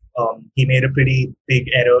he made a pretty big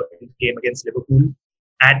error in the game against Liverpool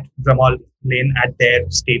at Bramall Lane at their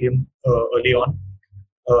stadium early on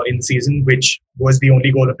in the season, which was the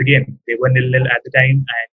only goal of the game. They were 0-0 at the time,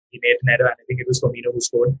 and he made an error, and I think it was Firmino who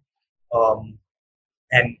scored.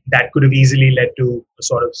 And that could have easily led to a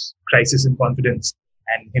sort of crisis in confidence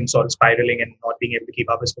and him sort of spiraling and not being able to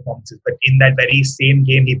keep up his performances. But in that very same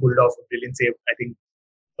game, he pulled off a brilliant save, I think,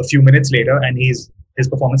 a few minutes later, and his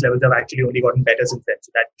performance levels have actually only gotten better since then.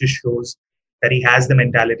 So that just shows that he has the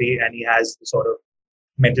mentality and he has the sort of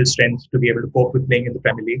mental strength to be able to cope with playing in the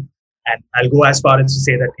Premier League. And I'll go as far as to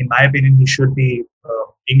say that, in my opinion, he should be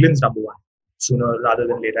England's number one sooner rather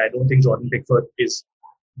than later. I don't think Jordan Pickford is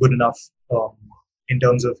good enough in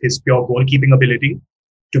terms of his pure goalkeeping ability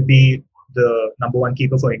to be the number one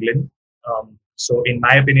keeper for England. So in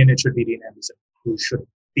my opinion, it should be Dean Henderson, who should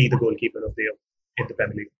be the goalkeeper of the year in the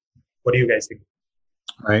Premier League. What do you guys think?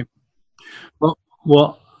 Right.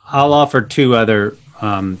 Well, I'll offer two other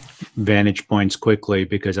vantage points quickly,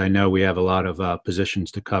 because I know we have a lot of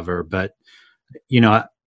positions to cover. But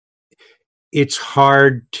it's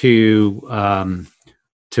hard to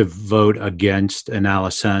vote against an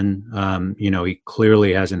Alisson. He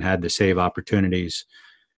clearly hasn't had the save opportunities.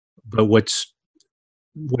 But what's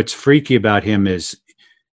freaky about him is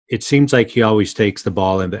it seems like he always takes the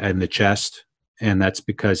ball in the chest, and that's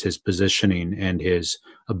because his positioning and his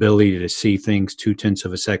ability to see things 0.2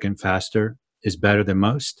 of a second faster is better than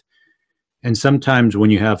most. And sometimes when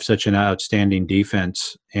you have such an outstanding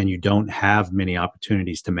defense and you don't have many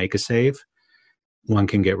opportunities to make a save, one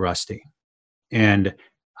can get rusty. And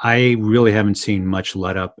I really haven't seen much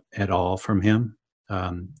let up at all from him.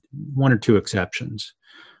 One or two exceptions.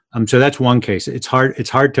 So that's one case. It's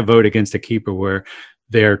hard to vote against a keeper where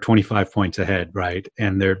they're 25 points ahead, right?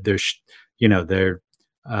 And their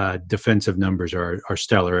defensive numbers are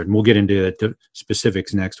stellar, and we'll get into the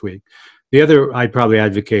specifics next week. The other I'd probably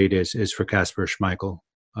advocate is for Kasper Schmeichel.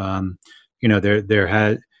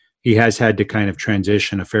 He has had to kind of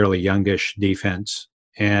transition a fairly youngish defense,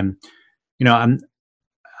 and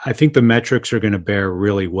I think the metrics are going to bear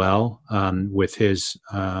really well with his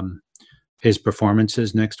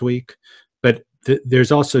performances next week. But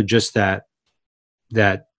there's also just that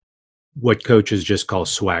what coaches just call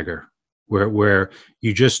swagger, where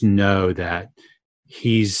you just know that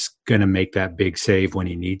he's going to make that big save when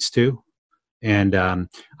he needs to. And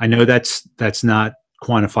I know that's not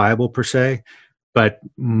quantifiable per se, but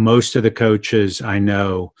most of the coaches I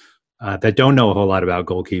know that don't know a whole lot about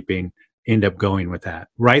goalkeeping end up going with that,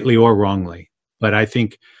 rightly or wrongly. But I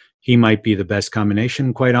think he might be the best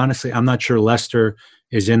combination. Quite honestly, I'm not sure Leicester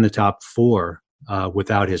is in the top 4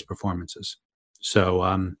 without his performances.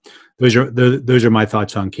 So those are my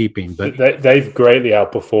thoughts on keeping. But they've greatly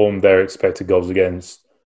outperformed their expected goals against,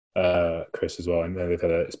 Chris, as well. And they've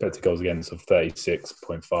had an expected goals against of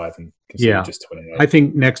 36.5 and conceded just 28. I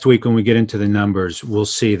think next week when we get into the numbers, we'll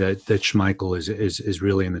see that Schmeichel is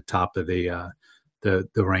really in the top of the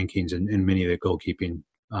rankings in many of the goalkeeping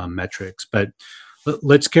metrics. But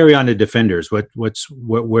let's carry on to defenders. What's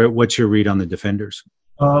your read on the defenders?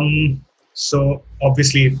 So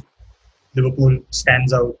obviously Liverpool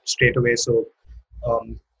stands out straight away. So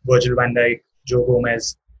Virgil van Dijk, Joe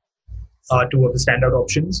Gomez are 2 of the standout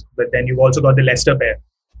options. But then you've also got the Leicester pair,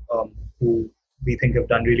 who we think have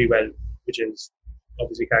done really well, which is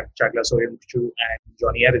obviously Chagla Soyuncu and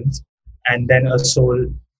Johnny Evans, and then a sole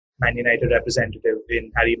Man United representative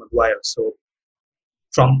in Harry Maguire. So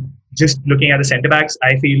from just looking at the centre backs,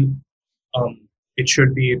 I feel it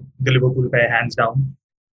should be the Liverpool pair hands down.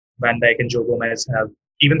 Van Dijk and Joe Gomez have,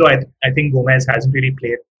 even though I think Gomez hasn't really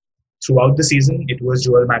played throughout the season, it was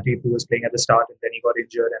Joel Matip who was playing at the start and then he got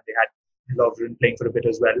injured, and they had Lovren playing for a bit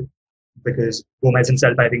as well, because Gomez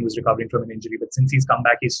himself, I think, was recovering from an injury. But since he's come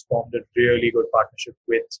back, he's formed a really good partnership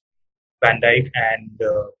with Van Dijk, and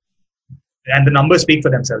the numbers speak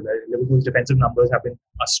for themselves. Liverpool's defensive numbers have been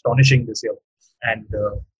astonishing this year. And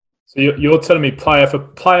so you're telling me player for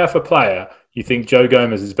player, you think Joe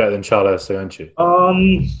Gomez is better than Charles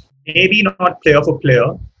Soyuncu? Maybe not player for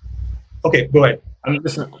player. Okay, go ahead.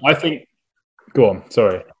 Listen, I think. Go on.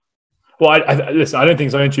 Sorry. Well, listen. I don't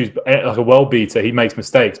think Soyuncu's like a well beater. He makes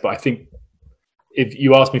mistakes, but I think if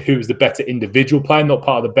you ask me who was the better individual player, not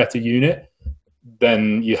part of the better unit,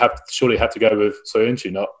 then you surely have to go with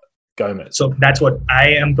Soyuncu, not Gomez. So that's what I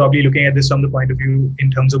am probably looking at this from the point of view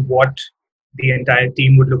in terms of what the entire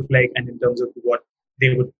team would look like, and in terms of what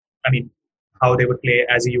they would, how they would play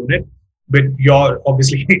as a unit. But you're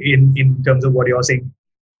obviously in terms of what you're saying,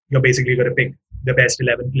 you're basically going to pick the best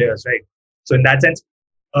 11 players, right? So in that sense,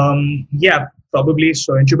 probably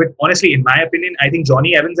Soyuncu. But honestly, in my opinion, I think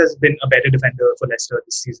Johnny Evans has been a better defender for Leicester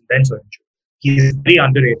this season than Soyuncu. He's very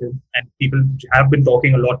underrated, and people have been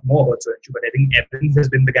talking a lot more about Soyuncu. But I think Evans has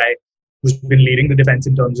been the guy who's been leading the defense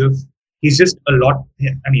in terms of he's just a lot.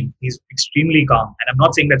 He's extremely calm. And I'm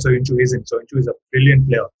not saying that Soyuncu isn't. Soyuncu is a brilliant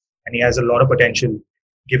player, and he has a lot of potential.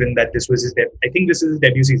 Given that this was I think this is his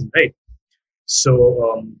debut season, right?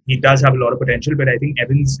 So he does have a lot of potential, but I think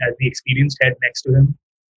Evans, as the experienced head next to him,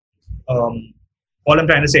 all I'm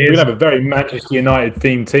trying to say is... We're going to have a very Manchester United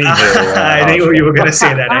themed team here. I knew you were going to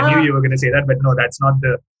say that. I knew you were going to say that, but no, that's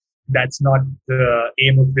not the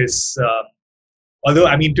aim of this. Although,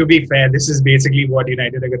 to be fair, this is basically what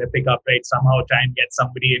United are going to pick up, right? Somehow try and get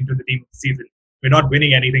somebody into the team of the season. We're not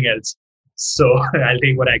winning anything else. So I'll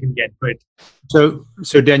take what I can get. But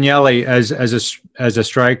so Daniele, as a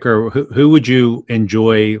striker, who would you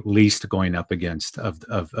enjoy least going up against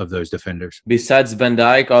of those defenders? Besides Van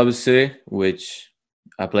Dijk, obviously, which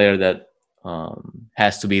a player that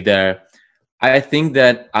has to be there. I think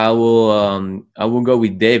that I will go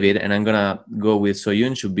with David, and I'm gonna go with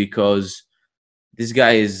Soyuncu because this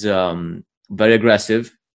guy is very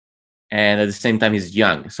aggressive, and at the same time he's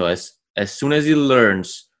young. So as soon as he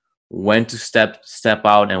learns when to step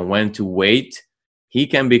out and when to wait, he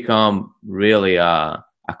can become really a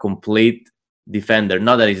complete defender.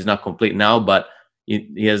 Not that he's not complete now, but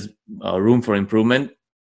he has room for improvement.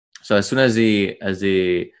 So as soon as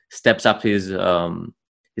he steps up his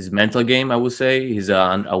mental game, I would say, his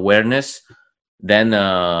awareness, then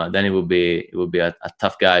it will be a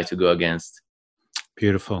tough guy to go against.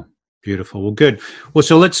 Beautiful. Well, good. Well,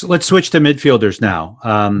 so let's switch to midfielders now.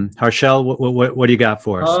 Harshal, what do you got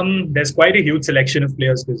for us? There's quite a huge selection of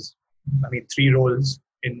players because 3 roles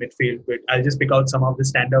in midfield, but I'll just pick out some of the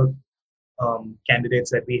standout candidates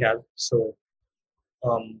that we have. So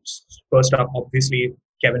first up, obviously,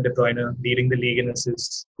 Kevin De Bruyne leading the league in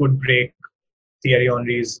assists, could break Thierry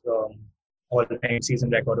Henry's all-time season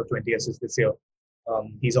record of 20 assists this year.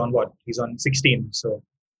 He's on 16, so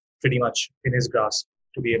pretty much in his grasp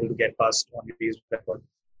to be able to get past Henry's record.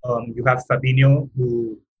 You have Fabinho,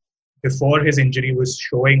 who before his injury was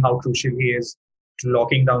showing how crucial he is to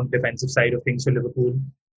locking down the defensive side of things for Liverpool.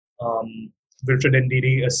 Wilfred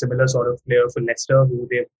Ndidi, a similar sort of player for Leicester, who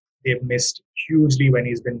they've missed hugely when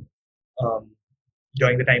he's been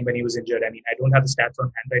during the time when he was injured. I mean, I don't have the stats on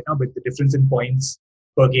hand right now, but the difference in points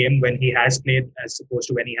per game when he has played as opposed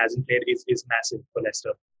to when he hasn't played is massive for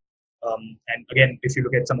Leicester. And again, if you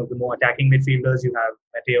look at some of the more attacking midfielders, you have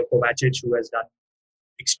Mateo Kovacic, who has done,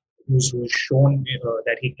 who's shown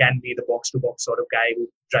that he can be the box-to-box sort of guy who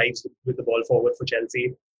drives with the ball forward for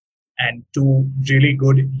Chelsea, and two really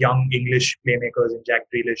good young English playmakers in Jack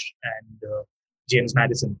Grealish and James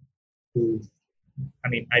Maddison, who, I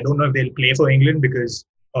mean, I don't know if they'll play for England because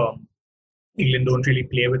England don't really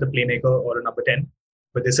play with a playmaker or a number 10,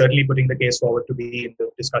 but they're certainly putting the case forward to be in the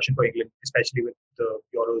discussion for England, especially with the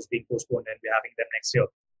Euros being postponed and we're having them next year.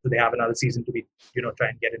 So they have another season to be, try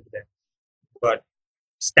and get into them. But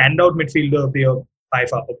standout midfielder of the year by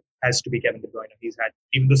far has to be Kevin De Bruyne. He's had,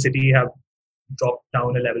 even though City have dropped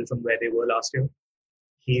down a level from where they were last year,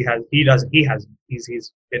 he's been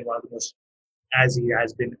one of the most, as he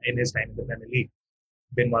has been in his time in the Premier League,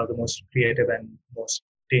 been one of the most creative and most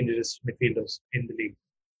dangerous midfielders in the league.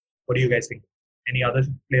 What do you guys think? Any other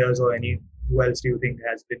players or who else do you think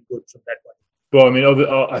has been good from that point? Well, I mean,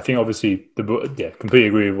 I think obviously, completely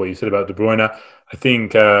agree with what you said about De Bruyne. I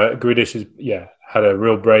think Grealish has, had a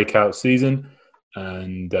real breakout season,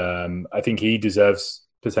 and I think he deserves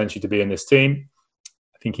potentially to be in this team.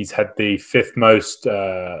 I think he's had the 5th most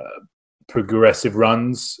progressive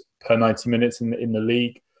runs per 90 minutes in the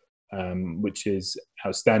league, which is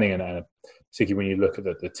outstanding, and particularly when you look at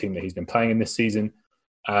the team that he's been playing in this season.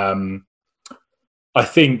 I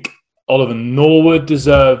think Oliver Norwood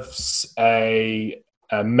deserves a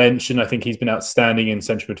mention. I think he's been outstanding in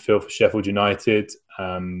central midfield for Sheffield United.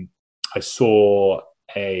 I saw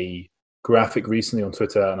a graphic recently on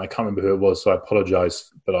Twitter, and I can't remember who it was, so I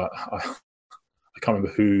apologise, but I can't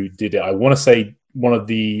remember who did it. I want to say one of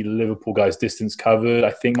the Liverpool guys, Distance Covered,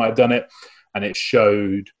 I think might have done it, and it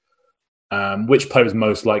showed which player is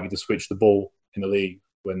most likely to switch the ball in the league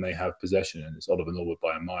when they have possession, and it's Oliver Norwood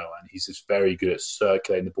by a mile. And he's just very good at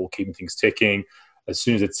circulating the ball, keeping things ticking. As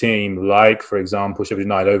soon as a team like, for example, Sheffield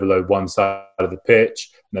United overload one side of the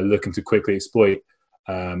pitch and they're looking to quickly exploit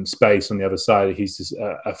space on the other side, he's just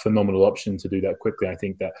a phenomenal option to do that quickly. I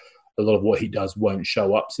think that a lot of what he does won't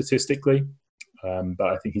show up statistically, but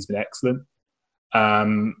I think he's been excellent.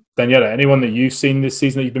 Daniela, anyone that you've seen this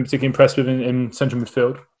season that you've been particularly impressed with in central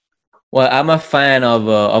midfield? Well, I'm a fan of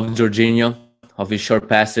Jorginho, of his short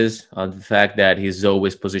passes, of the fact that he's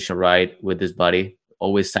always positioned right with his body,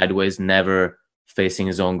 always sideways, never facing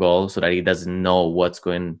his own goal, so that he doesn't know what's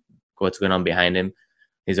going on behind him.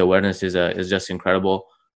 His awareness is just incredible.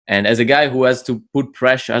 And as a guy who has to put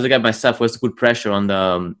pressure, as a guy myself who has to put pressure on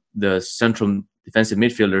the central defensive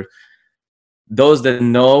midfielder, those that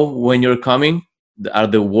know when you're coming are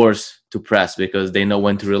the worst to press, because they know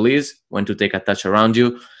when to release, when to take a touch around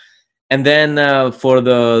you. And then for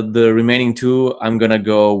the remaining two, I'm going to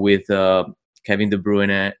go with Kevin De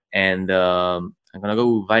Bruyne, and I'm going to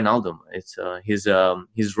go with Wijnaldum. It's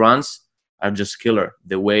his runs are just killer.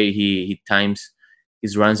 The way he times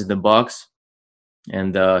his runs in the box,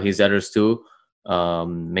 and his others too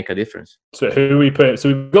make a difference. So who we put? So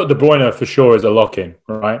we've got De Bruyne for sure as a lock-in,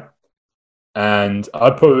 right? And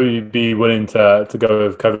I'd probably be willing to go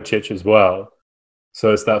with Kovacic as well.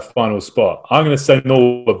 So it's that final spot. I'm going to say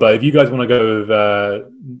Norwood, but if you guys want to go with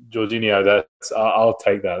Jorginho, I'll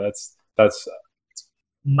take that. That's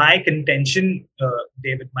my contention,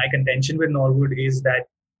 David. My contention with Norwood is that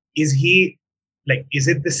is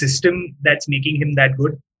it the system that's making him that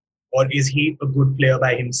good, or is he a good player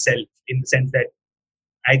by himself? In the sense that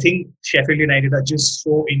I think Sheffield United are just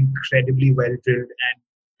so incredibly well drilled, and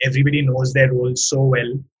everybody knows their role so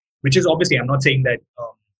well. Which is obviously, I'm not saying that.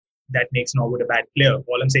 That makes Norwood a bad player.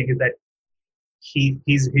 All I'm saying is that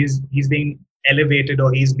he's being elevated,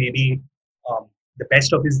 or he's maybe the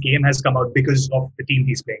best of his game has come out because of the team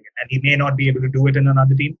he's playing in, and he may not be able to do it in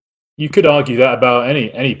another team. You could argue that about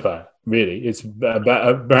any player, really. It's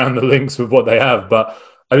around the links with what they have, but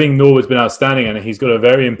I think Norwood's been outstanding, and he's got a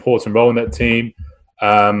very important role in that team.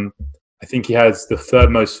 I think he has the 3rd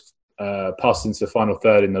most passes into the final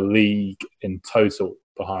third in the league in total,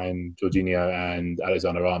 behind Jorginho and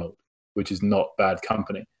Alexander-Arnold, which is not bad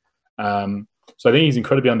company. So I think he's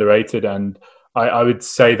incredibly underrated, and I would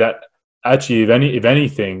say that actually, if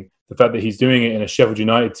anything, the fact that he's doing it in a Sheffield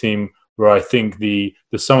United team where I think the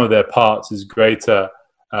sum of their parts is greater,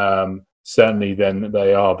 certainly, than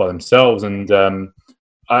they are by themselves. And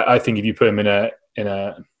I think if you put him in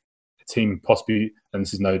a team, possibly, and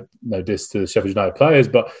this is no diss to the Sheffield United players,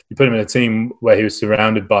 but you put him in a team where he was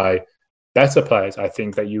surrounded by better players, I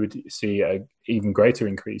think that you would see an even greater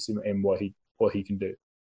increase in what he can do.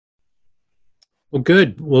 Well,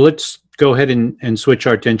 good. Well, let's go ahead and switch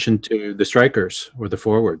our attention to the strikers or the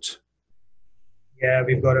forwards. Yeah,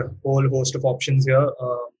 we've got a whole host of options here.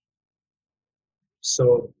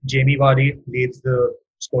 So Jamie Vardy leads the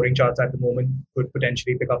scoring charts at the moment. Could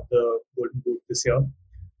potentially pick up the Golden Boot this year.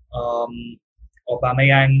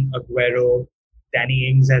 Aubameyang, Aguero, Danny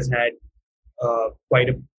Ings has had quite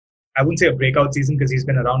a, I wouldn't say a breakout season because he's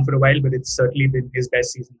been around for a while, but it's certainly been his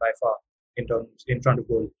best season by far in front of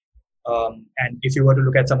goal. And if you were to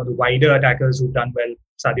look at some of the wider attackers who've done well,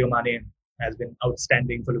 Sadio Mane has been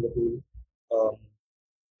outstanding for Liverpool.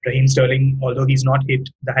 Raheem Sterling, although he's not hit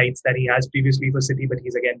the heights that he has previously for City, but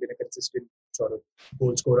he's again been a consistent sort of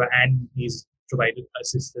goal scorer and he's provided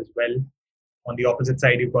assists as well. On the opposite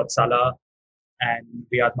side, you've got Salah and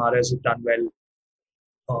Riyad Mahrez who've done well.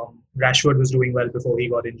 Rashford was doing well before he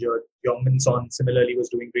got injured. Heung-min Son similarly was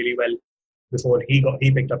doing really well before he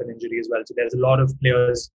picked up an injury as well. So there's a lot of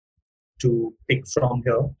players to pick from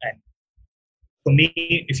here. And for me,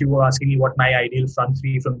 if you were asking me what my ideal front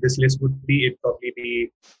three from this list would be, it'd probably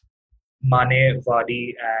be Mane,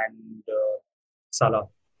 Vardy, and Salah.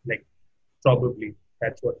 Like, probably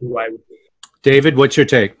that's who I would do. David, what's your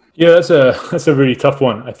take? Yeah, that's a really tough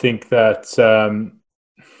one. I think that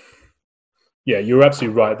you're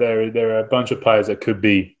absolutely right. There are a bunch of players that could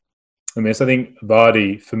be. I think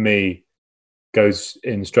Vardy for me goes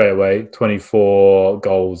in straight away. 24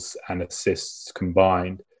 goals and assists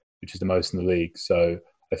combined, which is the most in the league. So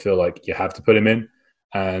I feel like you have to put him in.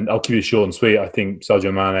 And I'll keep it short and sweet. I think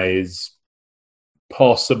Sadio Mane is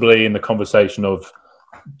possibly in the conversation of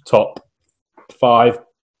top 5,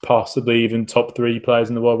 possibly even top 3 players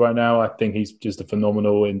in the world right now. I think he's just a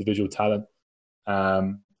phenomenal individual talent.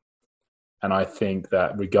 And I think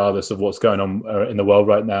that regardless of what's going on in the world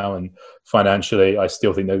right now and financially, I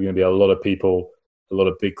still think there are going to be a lot of people, a lot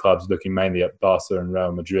of big clubs looking mainly at Barca and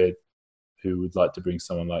Real Madrid who would like to bring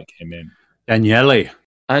someone like him in. Daniele.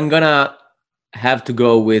 I'm going to have to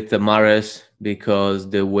go with Mahrez because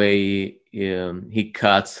the way he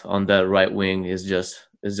cuts on the right wing is just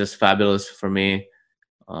fabulous for me.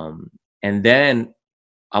 And then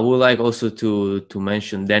I would like also to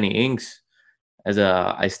mention Danny Ings.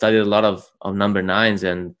 I studied a lot of number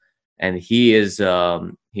 9s and he is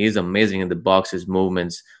amazing in the box. His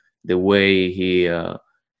movements, the way he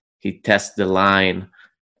tests the line,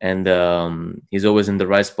 and he's always in the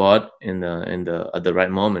right spot at the right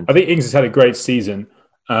moment. I think Ings has had a great season.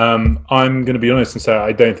 I'm going to be honest and say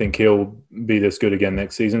I don't think he'll be this good again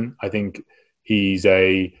next season. I think he's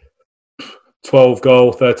a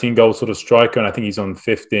 12-goal, 13-goal sort of striker, and I think he's on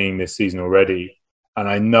 15 this season already. And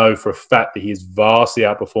I know for a fact that he's vastly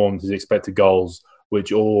outperformed his expected goals,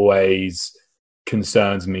 which always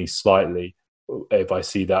concerns me slightly. If I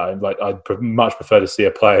see that, I'd much prefer to see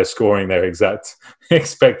a player scoring their exact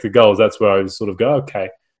expected goals. That's where I would sort of go, okay,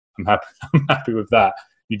 I'm happy with that.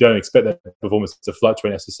 You don't expect their performance to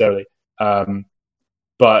fluctuate necessarily.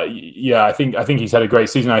 But yeah, I think he's had a great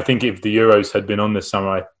season. I think if the Euros had been on this summer,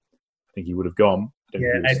 I think he would have gone.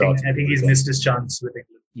 I think he's missed his chance with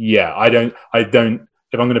England. Yeah, I don't.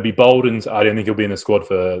 If I'm going to be bold, and I don't think he'll be in the squad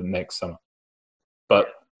for next summer. But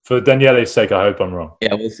for Daniele's sake, I hope I'm wrong.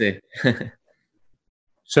 Yeah, we'll see.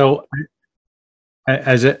 So,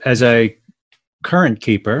 as a current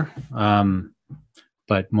keeper,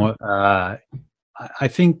 but more, I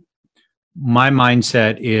think my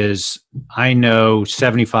mindset is I know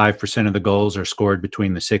 75% of the goals are scored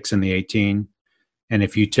between the 6 and the 18, and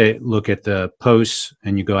if you look at the posts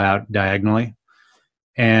and you go out diagonally,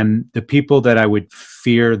 and the people that I would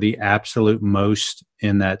fear the absolute most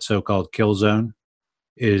in that so-called kill zone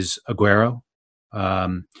is Aguero,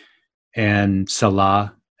 and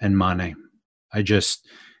Salah and Mane. They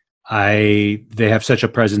have such a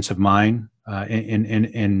presence of mind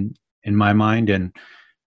in my mind, and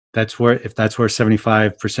if that's where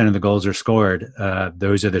 75% of the goals are scored,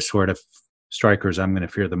 those are the sort of strikers I'm going to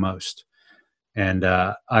fear the most. And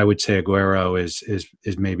I would say Aguero is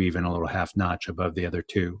maybe even a little half notch above the other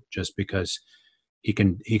two, just because he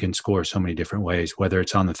can score so many different ways, whether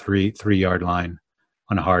it's on the 3-yard line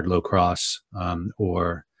on a hard low cross,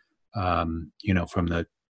 or from the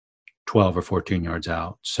 12 or 14 yards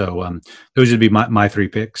out. So those would be my 3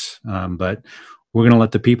 picks. But we're going to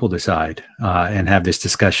let the people decide and have this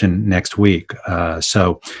discussion next week.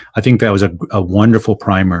 So I think that was a wonderful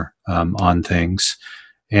primer on things.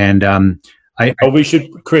 And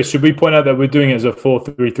Chris, should we point out that we're doing it as a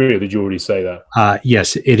 4-3-3, or did you already say that?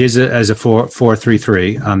 Yes, it is as a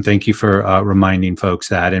 4-3-3. Thank you for reminding folks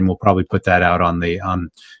that, and we'll probably put that out on the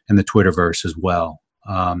in the Twitterverse as well.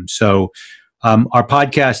 So our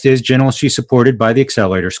podcast is generously supported by the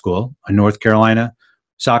Accelerator School, a North Carolina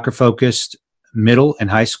soccer-focused middle and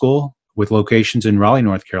high school with locations in Raleigh,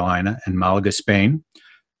 North Carolina and Malaga, Spain.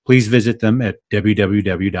 Please visit them at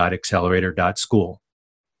www.accelerator.school.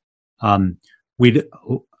 We'd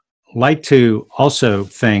like to also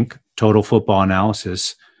thank Total Football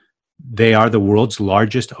Analysis. They are the world's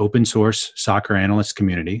largest open source soccer analyst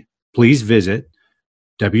community. Please visit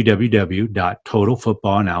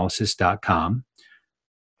www.totalfootballanalysis.com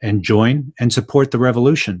and join and support the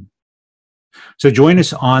revolution. So join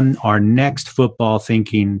us on our next Football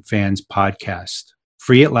Thinking Fans podcast.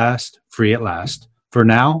 Free at last, free at last. For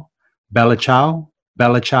now, bella ciao,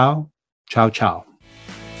 ciao ciao.